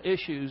 books on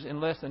issues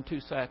in less than 2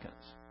 seconds.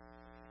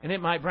 And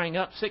it might bring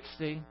up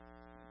 60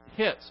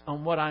 hits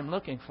on what I'm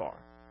looking for.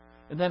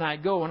 And then I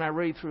go and I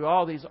read through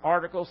all these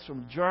articles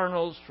from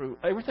journals, through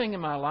everything in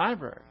my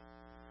library.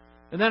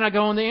 And then I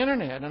go on the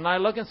internet and I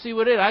look and see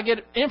what it is. I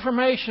get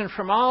information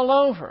from all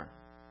over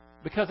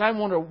because I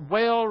want a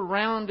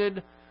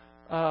well-rounded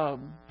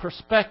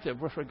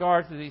perspective with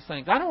regard to these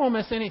things. I don't want to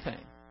miss anything.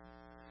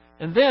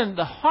 And then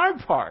the hard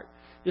part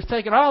is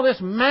taking all this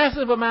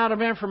massive amount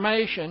of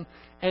information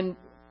and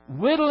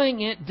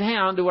whittling it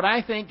down to what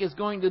I think is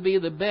going to be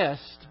the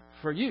best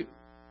for you.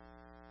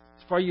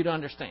 It's for you to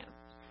understand.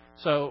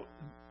 So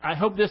I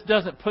hope this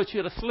doesn't put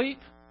you to sleep,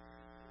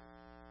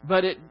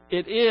 but it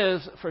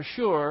is for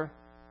sure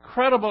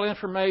credible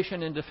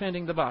information in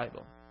defending the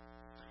Bible.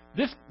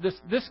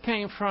 This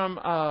came from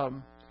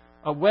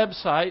a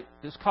website.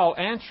 It's called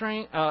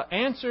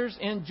Answers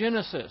in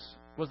Genesis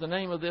was the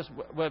name of this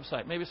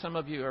website. Maybe some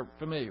of you are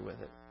familiar with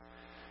it.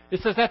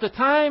 It says, at the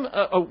time...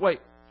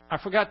 I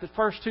forgot the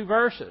first 2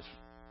 verses.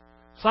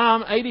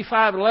 Psalm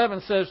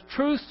 85:11 says,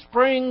 truth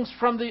springs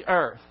from the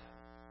earth.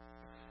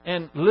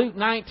 And Luke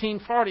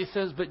 19:40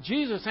 says, but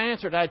Jesus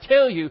answered, I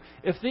tell you,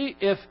 if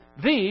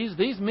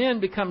these men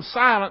become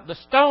silent, the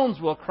stones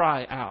will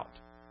cry out.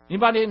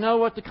 Anybody know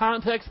what the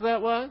context of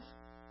that was?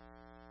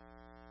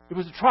 It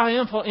was a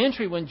triumphal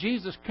entry when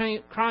Jesus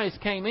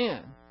Christ came in.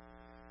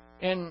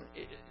 And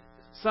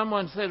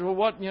someone said, well,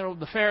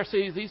 the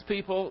Pharisees, these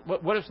people,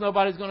 what if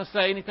nobody's going to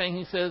say anything?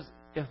 He says,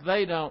 if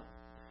they don't,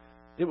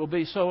 it will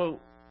be so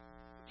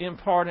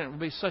important, it will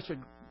be such a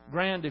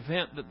grand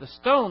event that the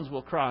stones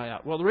will cry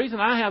out. Well, the reason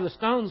I have the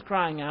stones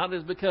crying out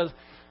is because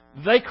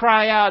they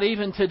cry out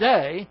even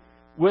today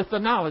with the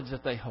knowledge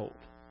that they hold.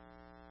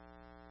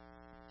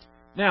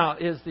 Now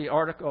is the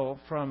article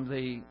from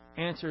the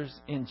Answers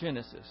in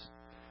Genesis.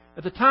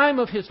 At the time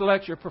of his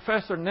lecture,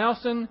 Professor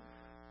Nelson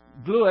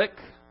Glueck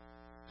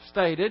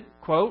stated,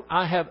 quote,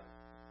 I have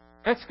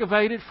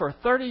excavated for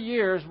 30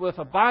 years with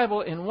a Bible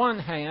in one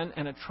hand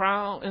and a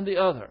trowel in the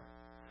other.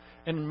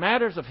 In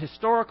matters of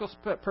historical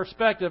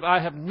perspective, I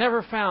have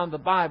never found the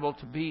Bible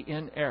to be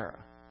in error.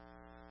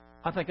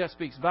 I think that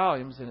speaks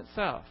volumes in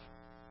itself.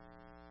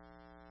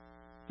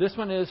 This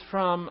one is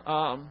from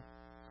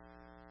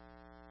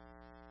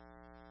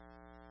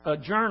a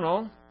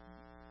journal,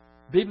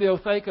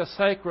 Bibliotheca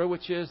Sacra,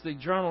 which is the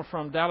journal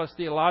from Dallas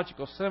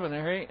Theological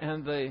Seminary,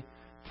 and the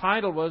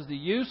title was The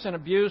Use and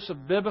Abuse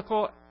of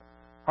Biblical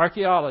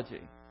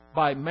Archaeology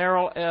by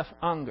Merrill F.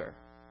 Unger.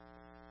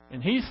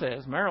 And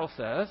Merrill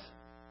says,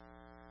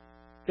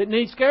 it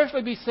need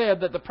scarcely be said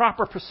that the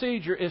proper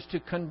procedure is to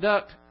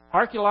conduct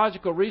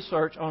archaeological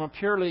research on a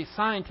purely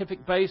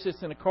scientific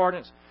basis in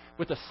accordance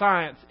with the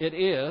science it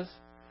is,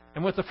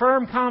 and with the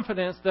firm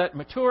confidence that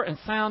mature and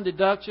sound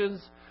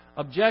deductions,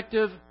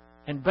 objective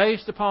and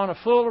based upon a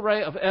full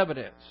array of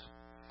evidence,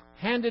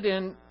 handled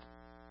in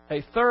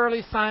a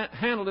thoroughly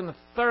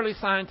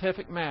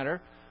scientific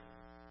manner,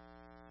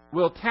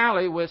 will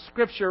tally with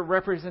Scripture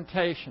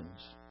representations.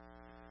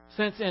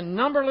 Since in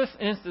numberless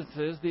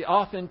instances the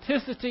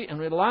authenticity and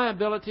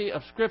reliability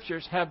of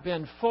Scriptures have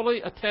been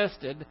fully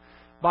attested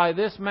by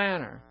this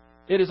manner,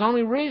 it is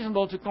only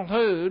reasonable to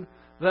conclude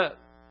that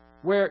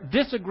where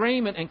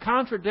disagreement and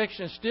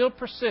contradiction still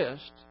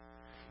persist,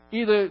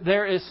 either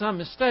there is some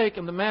mistake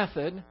in the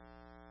method,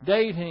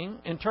 dating,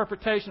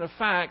 interpretation of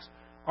facts,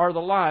 or the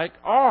like,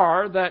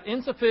 or that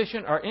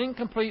insufficient or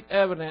incomplete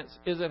evidence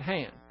is at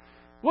hand.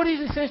 What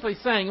he's essentially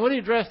saying, what he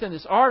addressed in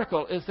this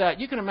article, is that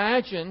you can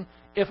imagine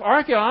if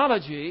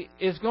archaeology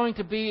is going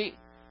to be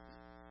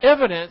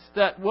evidence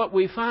that what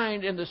we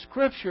find in the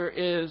Scripture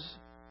is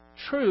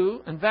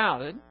true and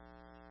valid,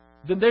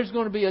 then there's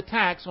going to be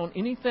attacks on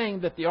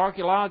anything that the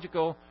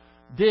archaeological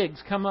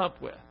digs come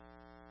up with.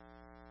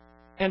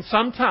 And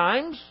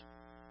sometimes,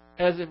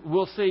 as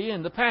we'll see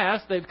in the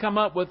past, they've come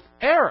up with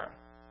error.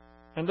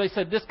 And they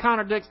said, this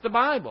contradicts the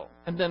Bible.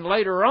 And then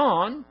later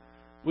on,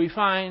 we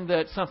find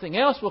that something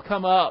else will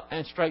come up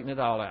and straighten it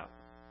all out.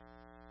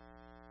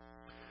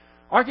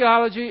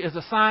 Archaeology is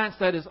a science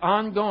that is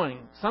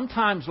ongoing.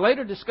 Sometimes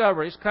later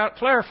discoveries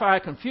clarify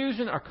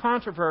confusion or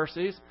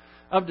controversies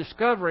of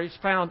discoveries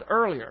found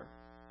earlier.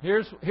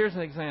 Here's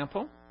an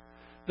example.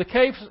 The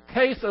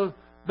case of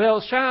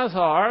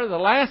Belshazzar, the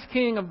last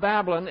king of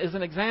Babylon, is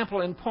an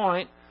example in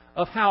point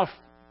of how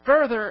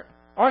further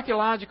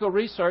archaeological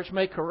research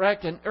may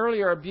correct an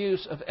earlier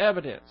abuse of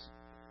evidence.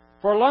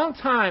 For a long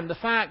time, the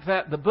fact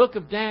that the book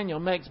of Daniel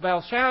makes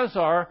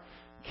Belshazzar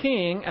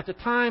king at the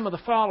time of the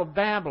fall of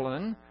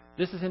Babylon,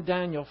 this is in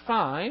Daniel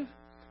 5,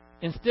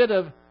 instead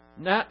of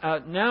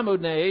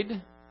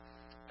Namunad,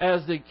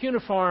 as the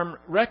cuneiform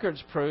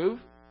records prove,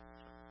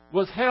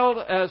 was held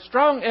as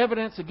strong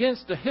evidence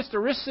against the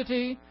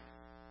historicity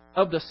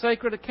of the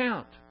sacred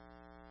account.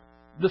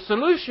 The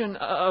solution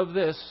of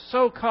this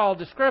so-called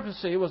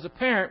discrepancy was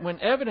apparent when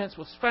evidence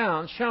was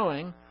found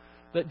showing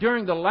that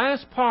during the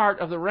last part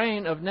of the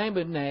reign of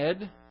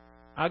Namunad,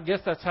 I guess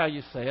that's how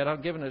you say it,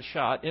 I'm giving it a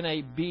shot,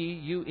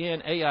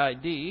 Nabunaid,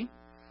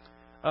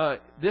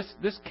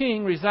 this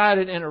king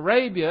resided in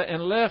Arabia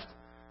and left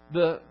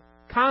the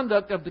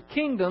conduct of the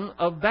kingdom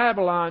of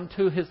Babylon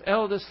to his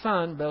eldest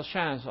son,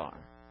 Belshazzar.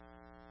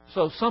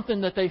 So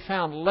something that they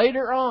found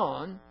later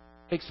on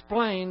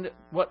explained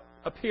what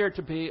appeared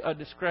to be a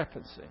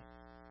discrepancy.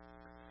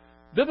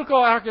 Biblical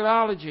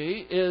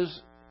archaeology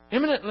is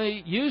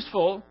eminently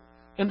useful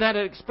in that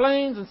it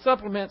explains and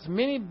supplements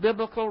many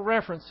biblical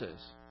references.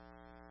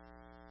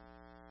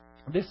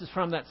 This is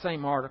from that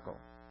same article.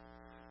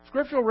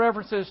 Scriptural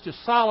references to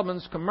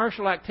Solomon's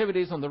commercial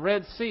activities on the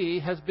Red Sea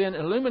has been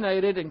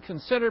illuminated and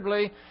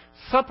considerably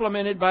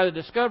supplemented by the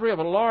discovery of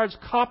a large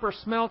copper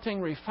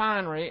smelting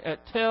refinery at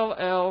Tel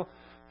El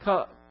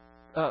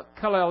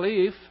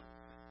Kalalif,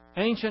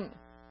 ancient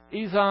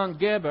Ezon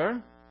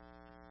Geber.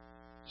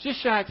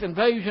 Shishak's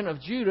invasion of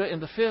Judah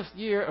in the 5th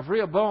year of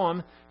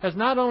Rehoboam has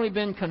not only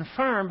been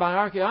confirmed by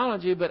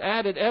archaeology, but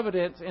added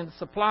evidence and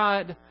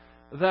supplied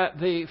that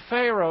the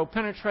Pharaoh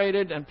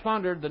penetrated and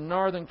plundered the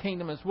northern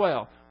kingdom as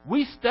well.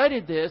 We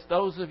studied this,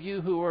 those of you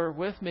who were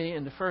with me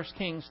in the First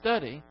King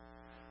study,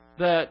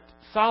 that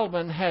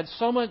Solomon had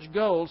so much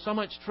gold, so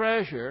much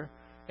treasure,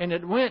 and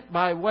it went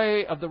by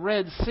way of the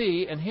Red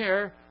Sea, and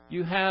here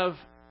you have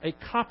a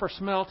copper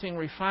smelting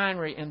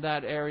refinery in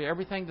that area.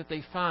 Everything that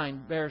they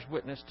find bears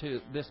witness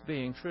to this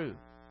being true.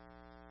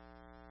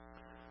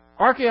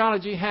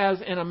 Archaeology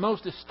has, in a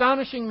most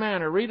astonishing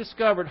manner,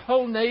 rediscovered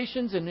whole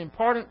nations and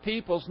important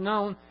peoples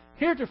known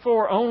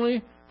heretofore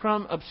only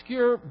from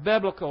obscure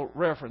biblical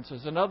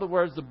references. In other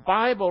words, the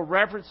Bible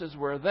references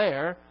were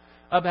there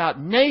about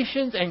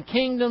nations and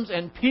kingdoms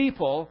and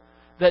people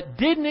that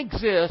didn't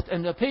exist,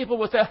 and the people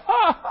would say,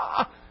 ha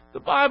ha, the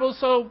Bible's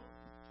so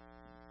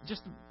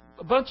just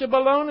a bunch of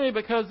baloney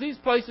because these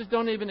places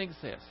don't even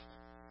exist.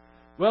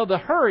 Well, the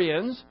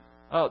Hurrians,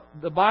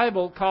 the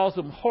Bible calls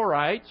them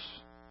Horites.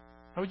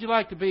 How would you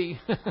like to be?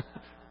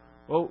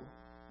 Well,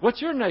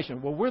 what's your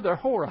nation? Well, we're the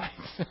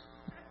Horites.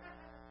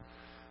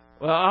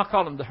 Well, I'll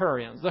call them the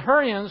Hurrians. The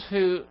Hurrians,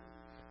 who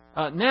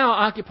now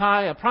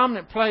occupy a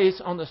prominent place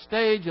on the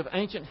stage of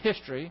ancient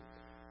history,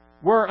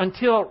 were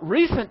until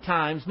recent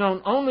times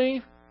known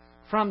only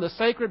from the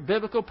sacred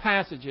biblical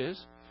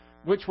passages,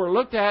 which were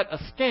looked at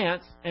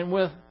askance and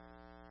with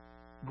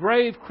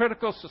grave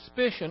critical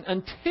suspicion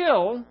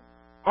until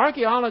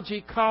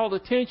archaeology called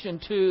attention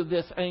to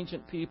this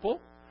ancient people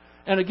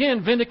and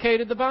again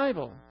vindicated the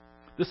Bible.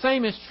 The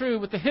same is true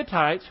with the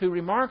Hittites, whose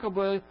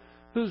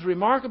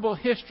remarkable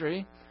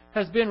history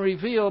has been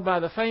revealed by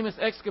the famous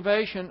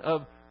excavation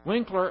of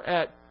Winkler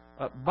at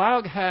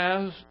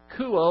Baghaz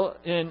Kuel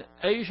in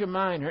Asia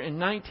Minor in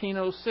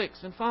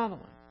 1906 and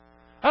following.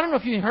 I don't know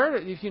if you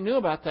heard it, if you knew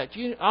about that.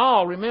 You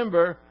all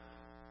remember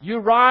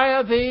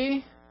Uriah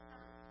the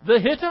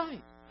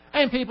Hittite.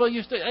 And people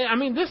used to,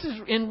 this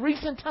is in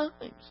recent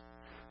times.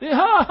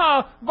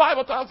 The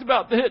Bible talks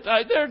about the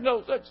Hittites. There's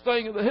no such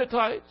thing as the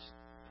Hittites.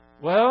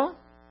 Well,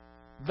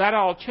 that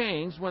all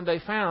changed when they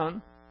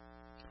found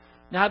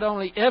not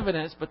only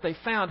evidence, but they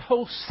found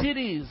whole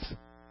cities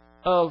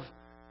of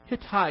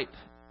Hittite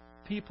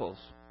peoples.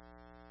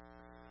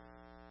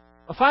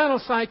 A final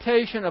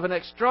citation of an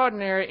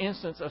extraordinary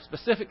instance of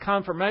specific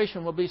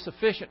confirmation will be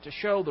sufficient to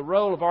show the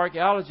role of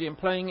archaeology in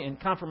playing in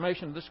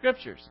confirmation of the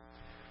Scriptures.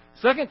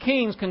 2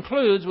 Kings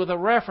concludes with a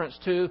reference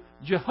to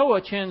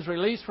Jehoiachin's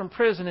release from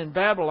prison in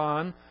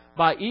Babylon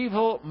by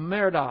evil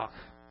Merodach,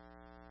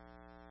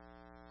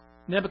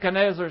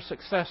 Nebuchadnezzar's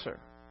successor.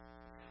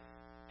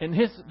 And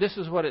this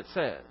is what it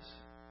says.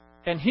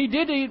 And he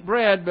did eat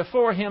bread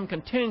before him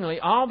continually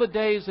all the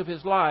days of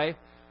his life,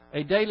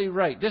 a daily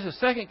rate. This is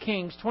 2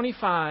 Kings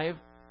 25,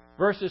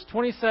 verses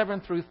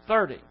 27 through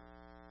 30.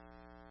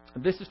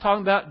 And this is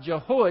talking about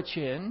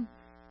Jehoiachin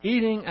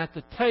eating at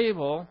the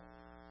table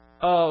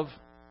of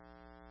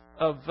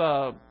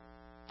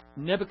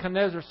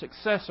Nebuchadnezzar's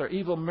successor,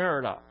 evil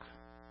Merodach.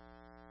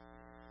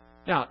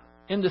 Now,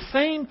 in the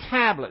same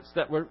tablets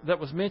that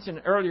was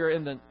mentioned earlier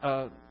in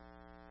the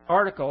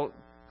article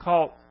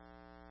called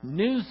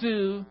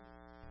Nuzu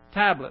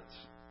tablets,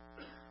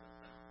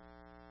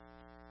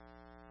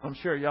 I'm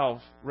sure y'all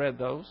have read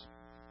those.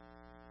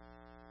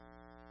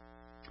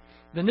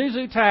 The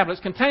Nuzu tablets,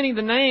 containing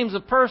the names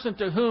of persons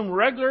to whom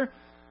regular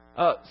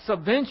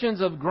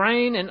subventions of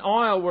grain and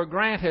oil were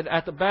granted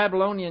at the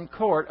Babylonian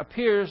court,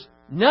 appears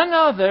none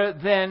other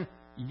than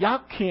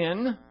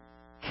Yakin,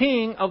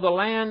 king of the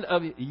land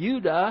of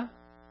Judah,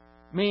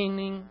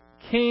 meaning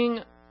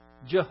King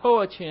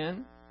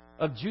Jehoiachin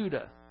of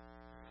Judah.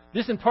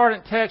 This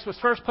important text was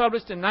first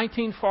published in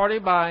 1940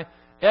 by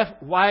F.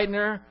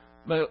 Widener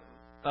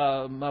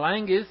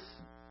Malangis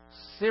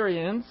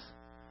Syrians.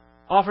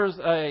 Offers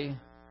I'm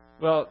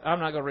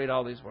not going to read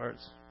all these words.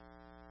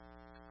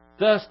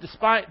 Thus,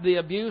 despite the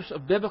abuse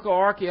of biblical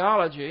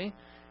archaeology,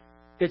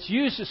 its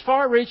use is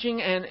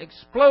far-reaching and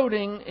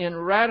exploding in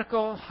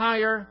radical,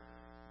 higher,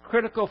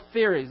 critical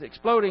theories.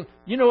 Exploding.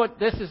 You know what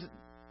this is?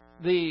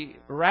 The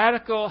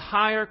radical,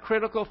 higher,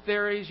 critical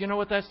theories. You know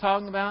what that's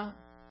talking about?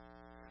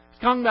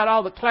 It's talking about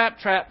all the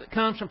claptrap that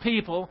comes from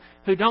people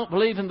who don't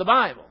believe in the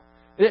Bible.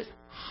 It's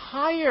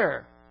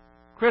higher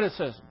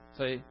criticism.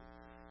 See?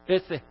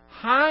 It's the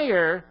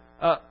higher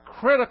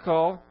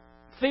critical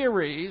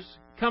theories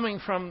coming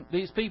from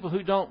these people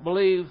who don't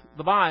believe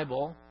the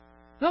Bible.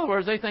 In other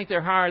words, they think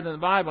they're higher than the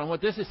Bible. And what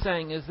this is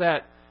saying is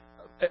that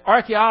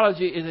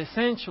archaeology is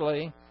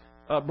essentially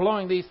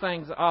blowing these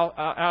things out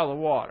of the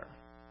water.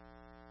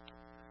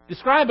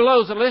 Described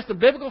below is a list of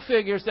biblical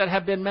figures that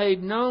have been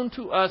made known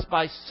to us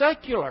by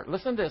secular,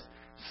 listen to this,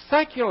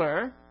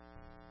 secular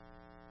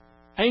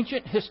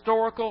ancient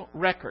historical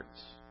records.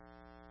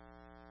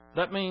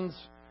 That means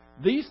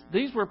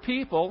these were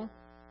people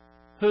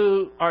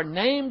who are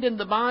named in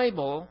the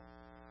Bible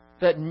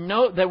that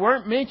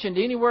weren't mentioned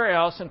anywhere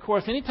else. And of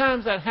course,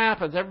 anytime that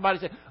happens, everybody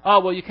says, "Oh,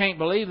 well, you can't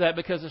believe that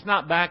because it's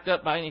not backed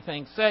up by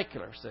anything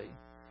secular." See,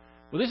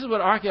 well, this is what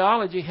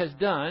archaeology has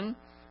done.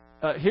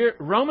 Here,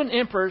 Roman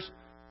emperors,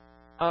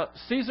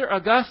 Caesar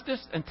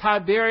Augustus and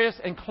Tiberius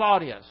and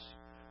Claudius,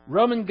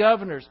 Roman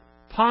governors,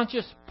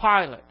 Pontius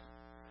Pilate.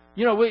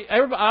 You know,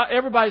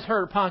 everybody's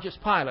heard of Pontius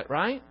Pilate,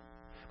 right?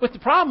 But the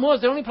problem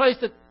was the only place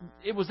that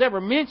it was ever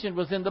mentioned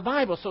was in the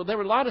Bible. So there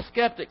were a lot of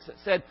skeptics that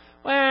said,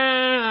 well,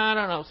 I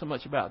don't know so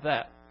much about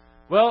that.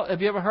 Well, have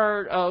you ever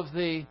heard of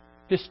the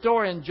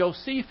historian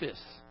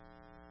Josephus?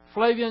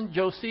 Flavian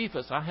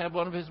Josephus. I have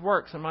one of his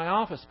works in my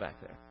office back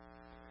there.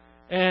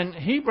 And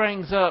he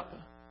brings up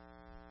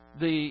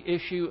the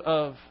issue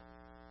of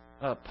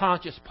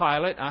Pontius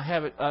Pilate. I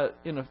have it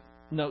in the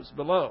notes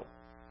below.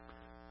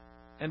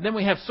 And then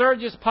we have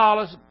Sergius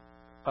Paulus,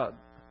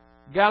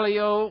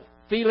 Gallio,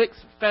 Felix,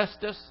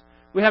 Festus.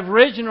 We have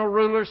regional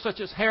rulers such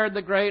as Herod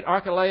the Great,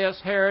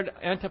 Archelaus, Herod,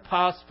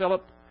 Antipas,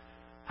 Philip,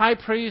 high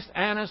priest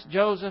Annas,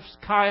 Joseph,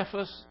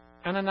 Caiaphas,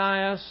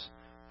 Ananias,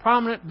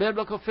 prominent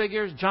biblical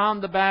figures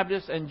John the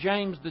Baptist and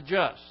James the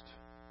Just.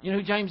 You know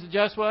who James the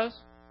Just was?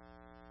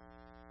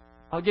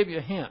 I'll give you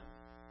a hint.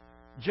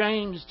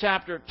 James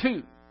chapter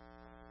 2.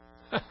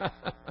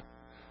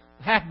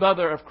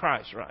 Half-brother of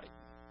Christ, right?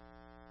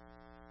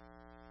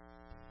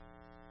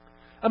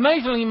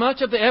 Amazingly,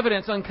 much of the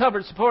evidence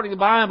uncovered supporting the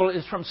Bible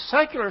is from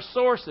secular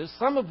sources,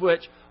 some of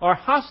which are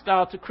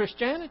hostile to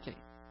Christianity.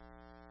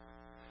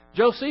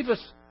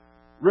 Josephus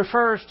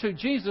refers to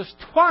Jesus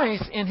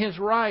twice in his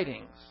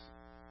writings.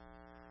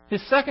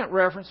 His second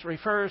reference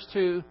refers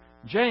to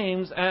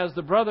James as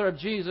the brother of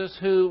Jesus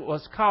who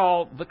was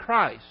called the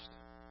Christ.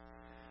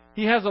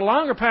 He has a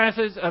longer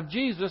passage of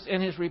Jesus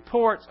in his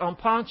reports on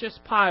Pontius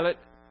Pilate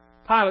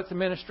Pilate's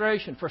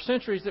administration. For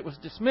centuries it was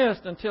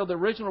dismissed until the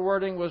original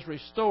wording was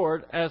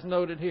restored, as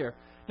noted here.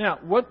 Now,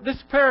 what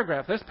this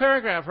paragraph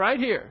right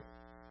here,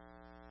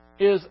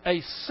 is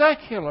a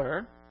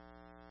secular,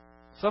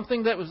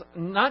 something that was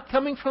not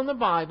coming from the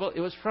Bible. It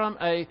was from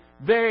a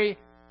very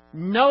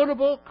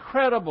notable,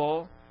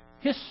 credible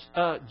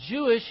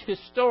Jewish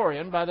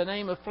historian by the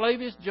name of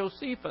Flavius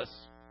Josephus.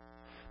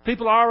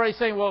 People are already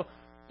saying, well,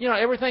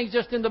 everything's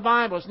just in the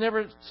Bible. It's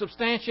never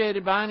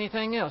substantiated by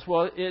anything else.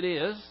 Well, it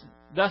is.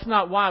 That's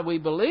not why we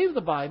believe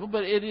the Bible,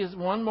 but it is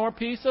one more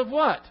piece of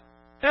what?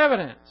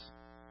 Evidence.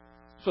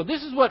 So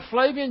this is what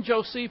Flavian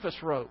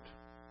Josephus wrote.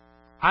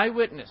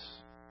 Eyewitness.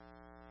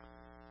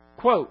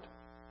 Quote,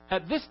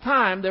 "At this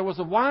time there was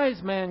a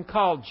wise man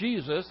called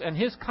Jesus, and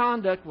his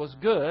conduct was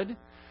good,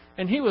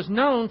 and he was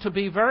known to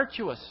be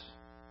virtuous.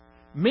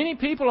 Many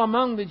people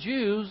among the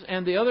Jews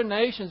and the other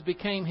nations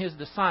became his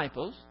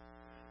disciples.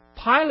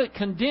 Pilate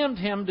condemned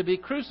him to be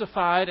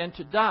crucified and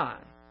to die.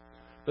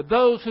 But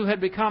those who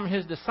had become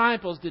his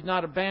disciples did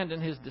not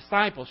abandon his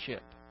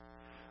discipleship.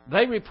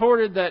 They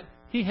reported that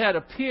he had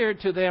appeared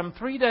to them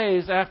 3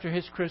 days after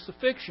his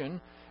crucifixion,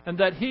 and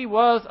that he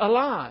was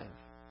alive.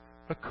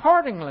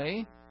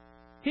 Accordingly,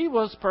 he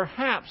was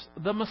perhaps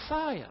the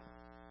Messiah,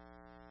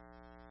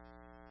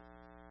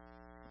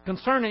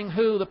 concerning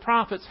who the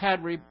prophets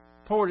had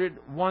reported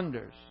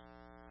wonders.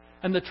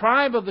 And the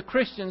tribe of the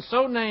Christians,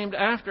 so named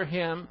after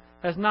him,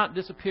 has not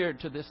disappeared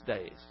to this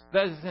day."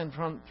 That is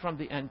from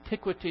the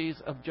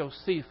Antiquities of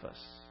Josephus.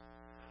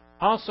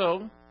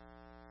 Also,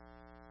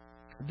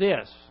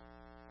 this.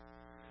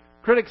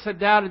 Critics had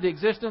doubted the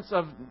existence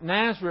of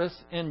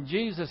Nazareth in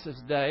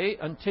Jesus' day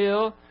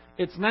until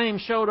its name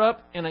showed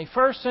up in a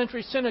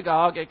first-century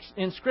synagogue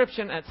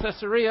inscription at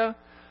Caesarea.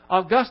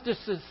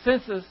 Augustus'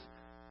 census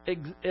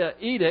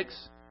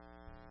edicts.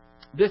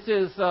 This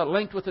is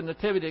linked with the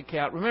Nativity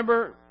account.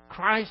 Remember,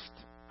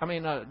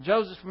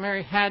 Joseph and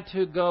Mary had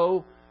to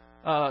go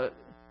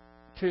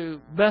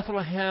to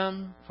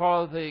Bethlehem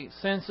for the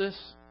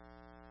census.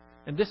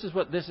 And this is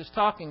what this is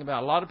talking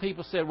about. A lot of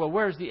people said, well,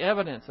 where's the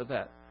evidence of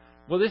that?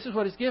 Well, this is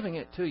what he's giving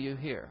it to you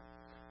here.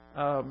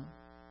 The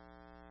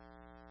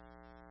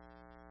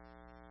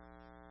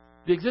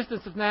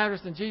existence of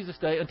Nazareth in Jesus'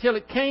 day until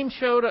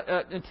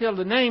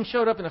the name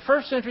showed up in the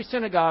first century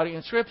synagogue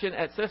inscription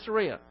at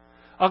Caesarea.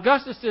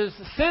 Augustus'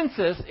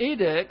 census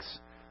edicts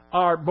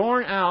are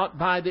borne out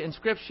by the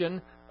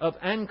inscription of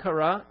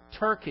Ankara,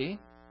 Turkey.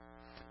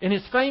 In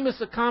his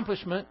famous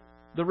accomplishment,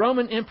 the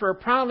Roman emperor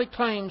proudly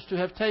claims to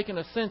have taken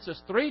a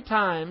census 3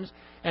 times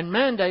and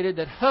mandated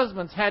that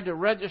husbands had to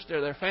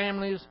register their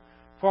families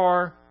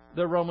for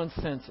the Roman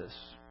census.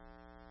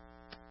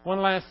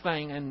 One last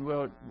thing, and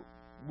we'll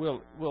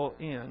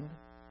end.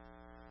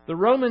 The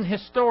Roman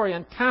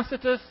historian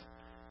Tacitus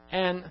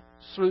and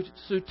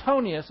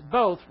Suetonius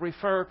both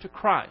refer to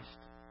Christ.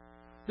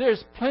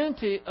 There's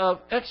plenty of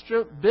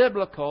extra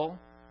biblical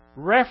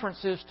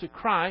references to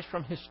Christ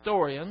from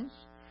historians.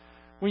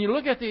 When you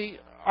look at the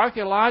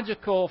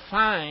archaeological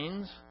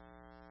finds,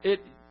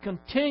 it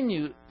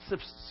continually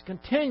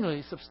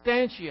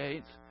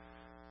substantiates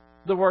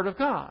the Word of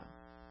God.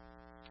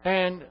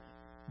 And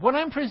what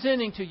I'm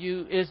presenting to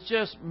you is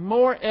just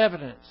more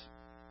evidence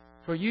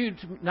for you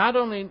to not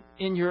only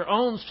in your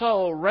own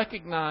soul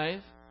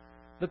recognize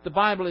that the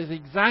Bible is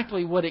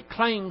exactly what it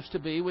claims to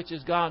be, which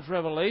is God's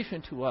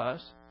revelation to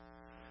us,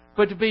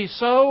 but to be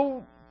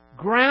so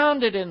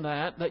grounded in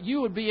that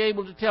you would be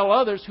able to tell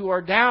others who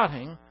are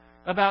doubting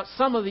about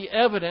some of the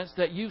evidence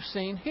that you've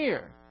seen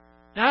here.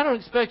 Now, I don't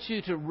expect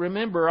you to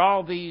remember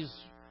all these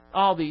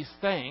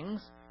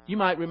things. You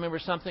might remember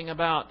something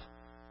about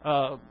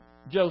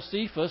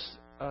Josephus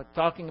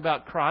talking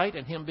about Christ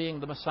and him being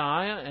the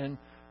Messiah, and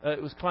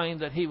it was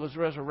claimed that he was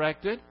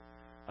resurrected.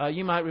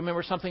 You might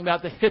remember something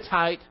about the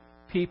Hittite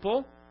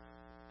people,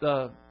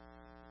 the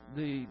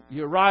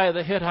Uriah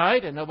the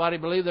Hittite, and nobody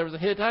believed there was a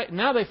Hittite. And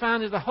now they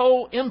found there's a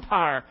whole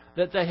empire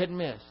that they had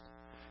missed.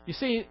 You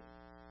see,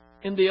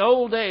 in the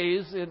old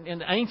days,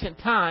 in ancient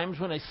times,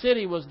 when a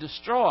city was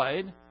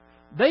destroyed,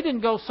 they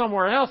didn't go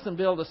somewhere else and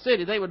build a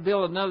city. They would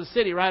build another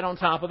city right on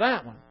top of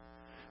that one.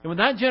 And when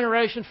that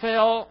generation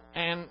fell,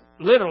 and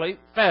literally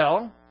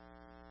fell,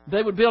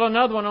 they would build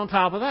another one on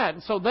top of that.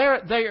 And so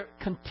they're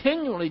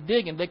continually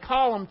digging. They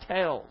call them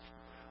tells.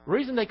 The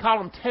reason they call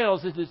them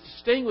tells is to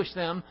distinguish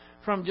them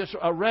from just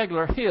a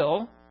regular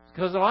hill,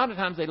 because a lot of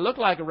times they look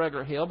like a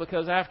regular hill,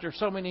 because after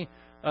so many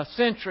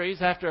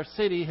centuries, after a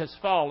city has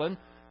fallen,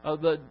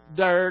 the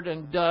dirt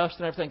and dust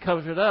and everything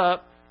covers it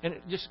up, and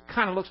it just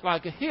kind of looks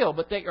like a hill.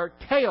 But they are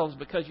tells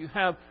because you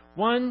have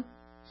one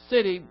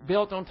city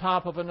built on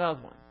top of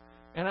another one.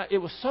 And it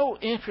was so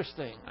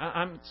interesting.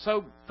 I'm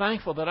so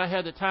thankful that I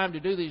had the time to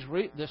do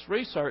this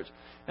research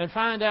and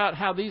find out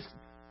how these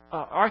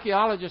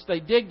archaeologists, they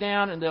dig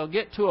down and they'll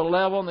get to a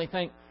level and they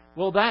think,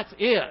 well, that's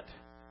it.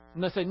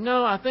 And they say,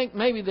 no, I think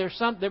maybe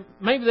there's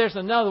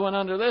another one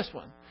under this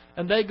one.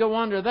 And they go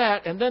under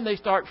that, and then they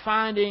start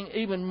finding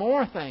even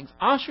more things,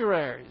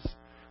 ossuaries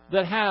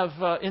that have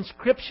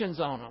inscriptions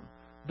on them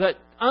that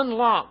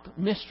unlock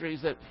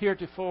mysteries that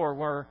heretofore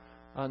were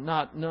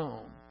not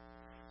known.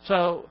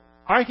 So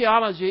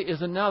archaeology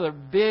is another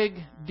big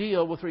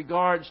deal with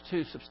regards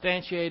to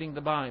substantiating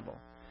the Bible.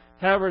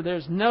 However,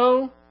 there's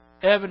no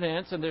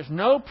evidence and there's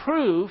no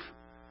proof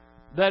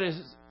that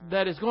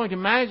is going to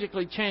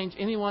magically change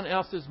anyone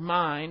else's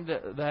mind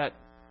that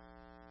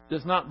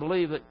does not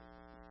believe that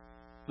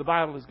the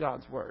Bible is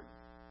God's Word.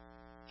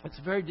 It's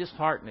very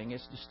disheartening.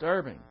 It's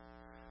disturbing.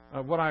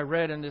 What I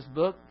read in this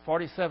book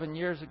 47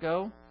 years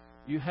ago,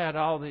 you had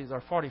all these,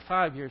 or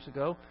 45 years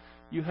ago,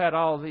 you had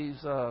all these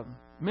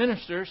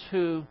ministers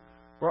who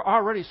were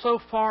already so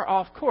far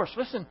off course.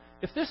 Listen,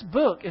 if this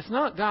book is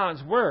not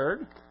God's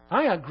Word,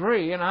 I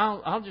agree, and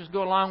I'll just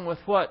go along with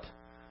what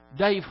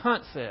Dave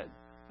Hunt said.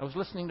 I was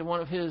listening to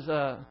one of his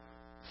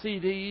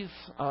CDs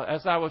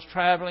as I was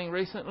traveling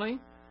recently,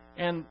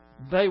 and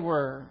they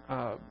were.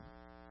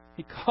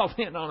 He called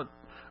in on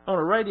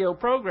a radio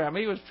program.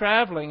 He was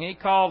traveling. He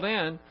called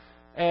in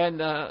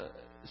and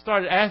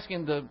started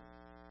asking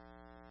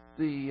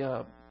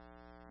the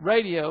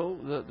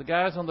radio, the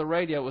guys on the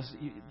radio.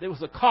 It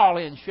was a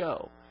call-in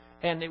show,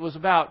 and it was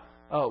about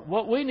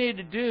what we need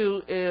to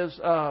do is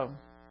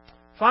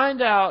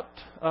find out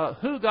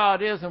who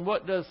God is and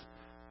what does.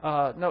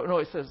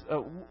 It says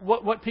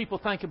what people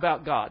think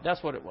about God.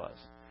 That's what it was.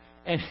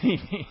 And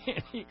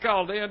he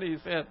called in and he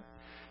said,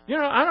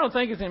 I don't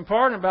think it's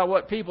important about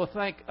what people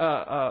think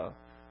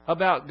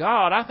about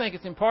God. I think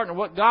it's important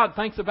what God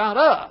thinks about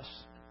us.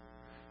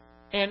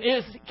 And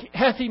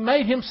has He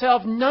made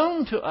Himself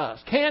known to us?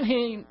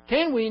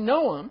 Can we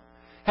know Him?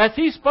 Has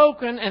He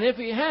spoken? And if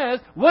He has,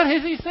 what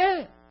has He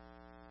said?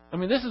 I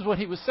mean, this is what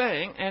he was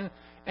saying.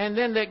 And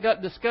then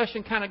that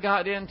discussion kind of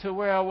got into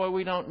where,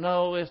 we don't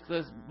know if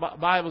this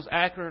Bible's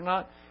accurate or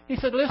not. He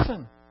said,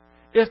 listen,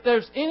 if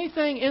there's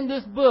anything in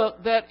this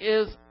book that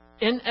is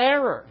in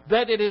error,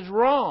 that it is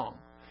wrong,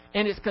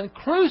 and it's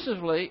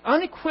conclusively,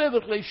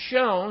 unequivocally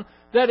shown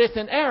that it's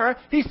in error,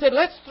 he said,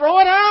 let's throw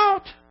it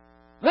out.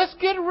 Let's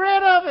get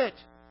rid of it.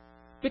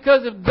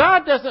 Because if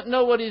God doesn't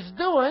know what He's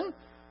doing,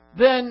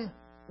 then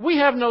we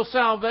have no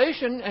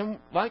salvation. And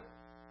like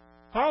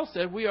Paul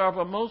said, we are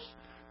the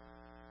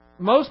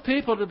most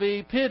people to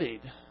be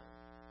pitied.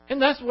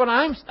 And that's what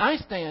I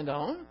stand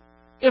on.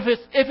 If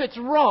it's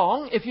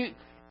wrong,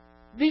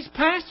 these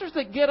pastors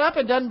that get up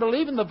and doesn't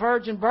believe in the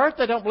virgin birth,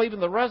 they don't believe in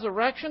the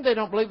resurrection, they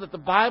don't believe that the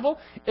Bible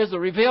is the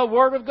revealed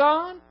Word of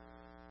God,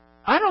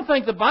 I don't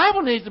think the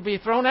Bible needs to be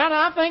thrown out.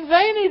 I think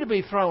they need to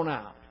be thrown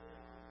out.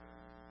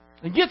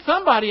 And get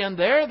somebody in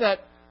there that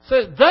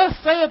says, thus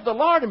saith the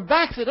Lord, and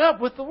backs it up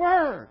with the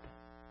Word.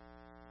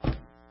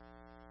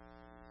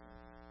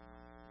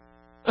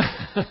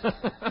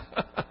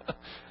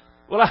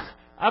 Well,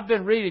 I've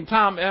been reading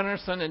Tom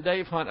Anderson and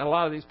Dave Hunt, a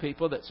lot of these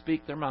people that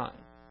speak their mind.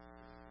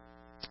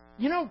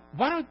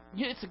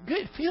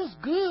 It feels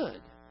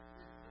good.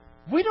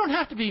 We don't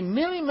have to be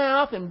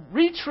mealy-mouthed and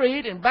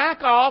retreat and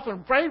back off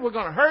and afraid we're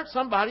going to hurt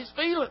somebody's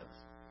feelings.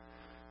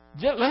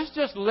 Let's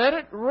just let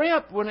it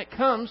rip when it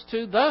comes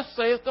to thus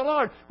saith the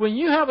Lord. When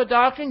you have a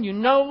doctrine, you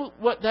know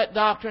what that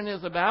doctrine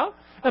is about.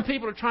 And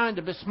people are trying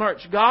to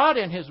besmirch God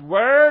and His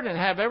Word and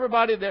have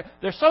everybody there.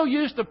 They're so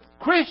used to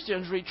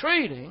Christians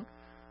retreating.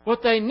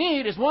 What they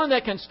need is one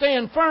that can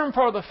stand firm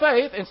for the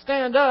faith and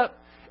stand up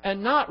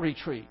and not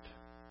retreat.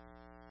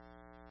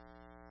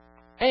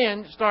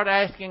 And start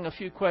asking a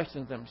few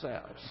questions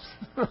themselves.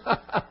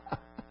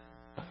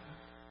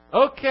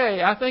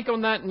 Okay, I think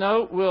on that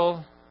note,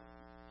 we'll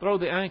throw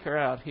the anchor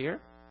out here.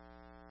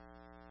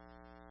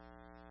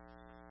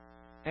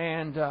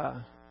 And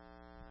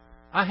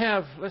I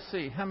have, let's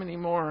see, how many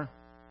more?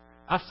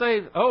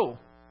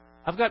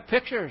 I've got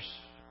pictures.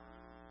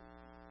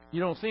 You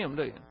don't see them,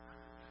 do you?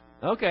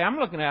 Okay, I'm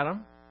looking at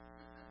them.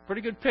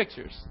 Pretty good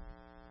pictures.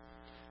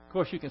 Of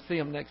course, you can see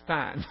them next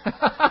time.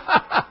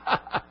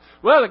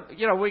 Well,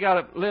 we got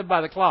to live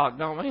by the clock,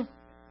 don't we?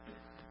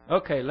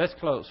 Okay, let's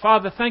close.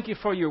 Father, thank You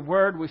for Your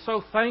Word. We're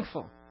so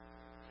thankful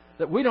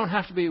that we don't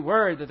have to be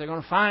worried that they're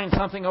going to find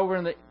something over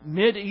in the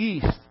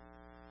Mideast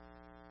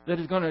that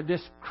is going to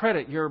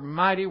discredit Your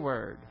mighty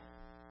Word.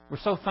 We're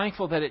so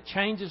thankful that it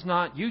changes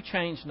not, You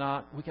change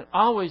not. We can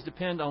always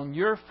depend on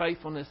Your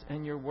faithfulness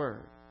and Your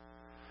Word.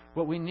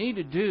 What we need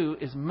to do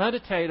is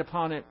meditate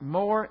upon it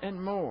more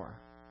and more.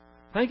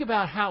 Think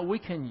about how we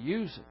can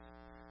use it.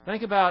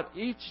 Think about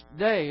each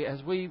day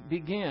as we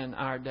begin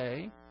our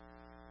day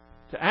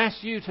to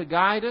ask You to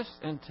guide us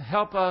and to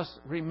help us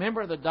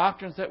remember the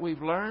doctrines that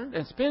we've learned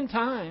and spend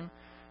time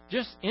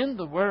just in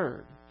the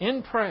Word,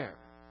 in prayer,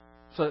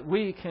 so that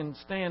we can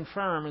stand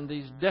firm in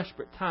these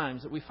desperate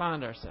times that we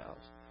find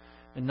ourselves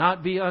and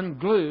not be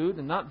unglued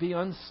and not be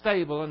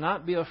unstable and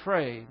not be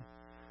afraid.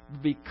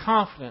 Be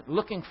confident,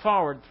 looking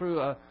forward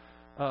through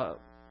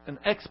an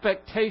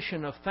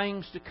expectation of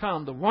things to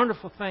come, the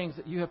wonderful things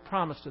that You have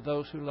promised to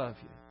those who love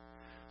You.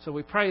 So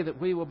we pray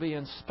that we will be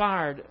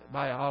inspired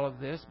by all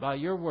of this, by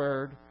Your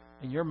Word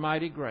and Your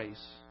mighty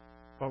grace.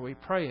 For we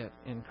pray it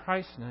in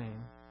Christ's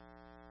name.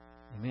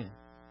 Amen.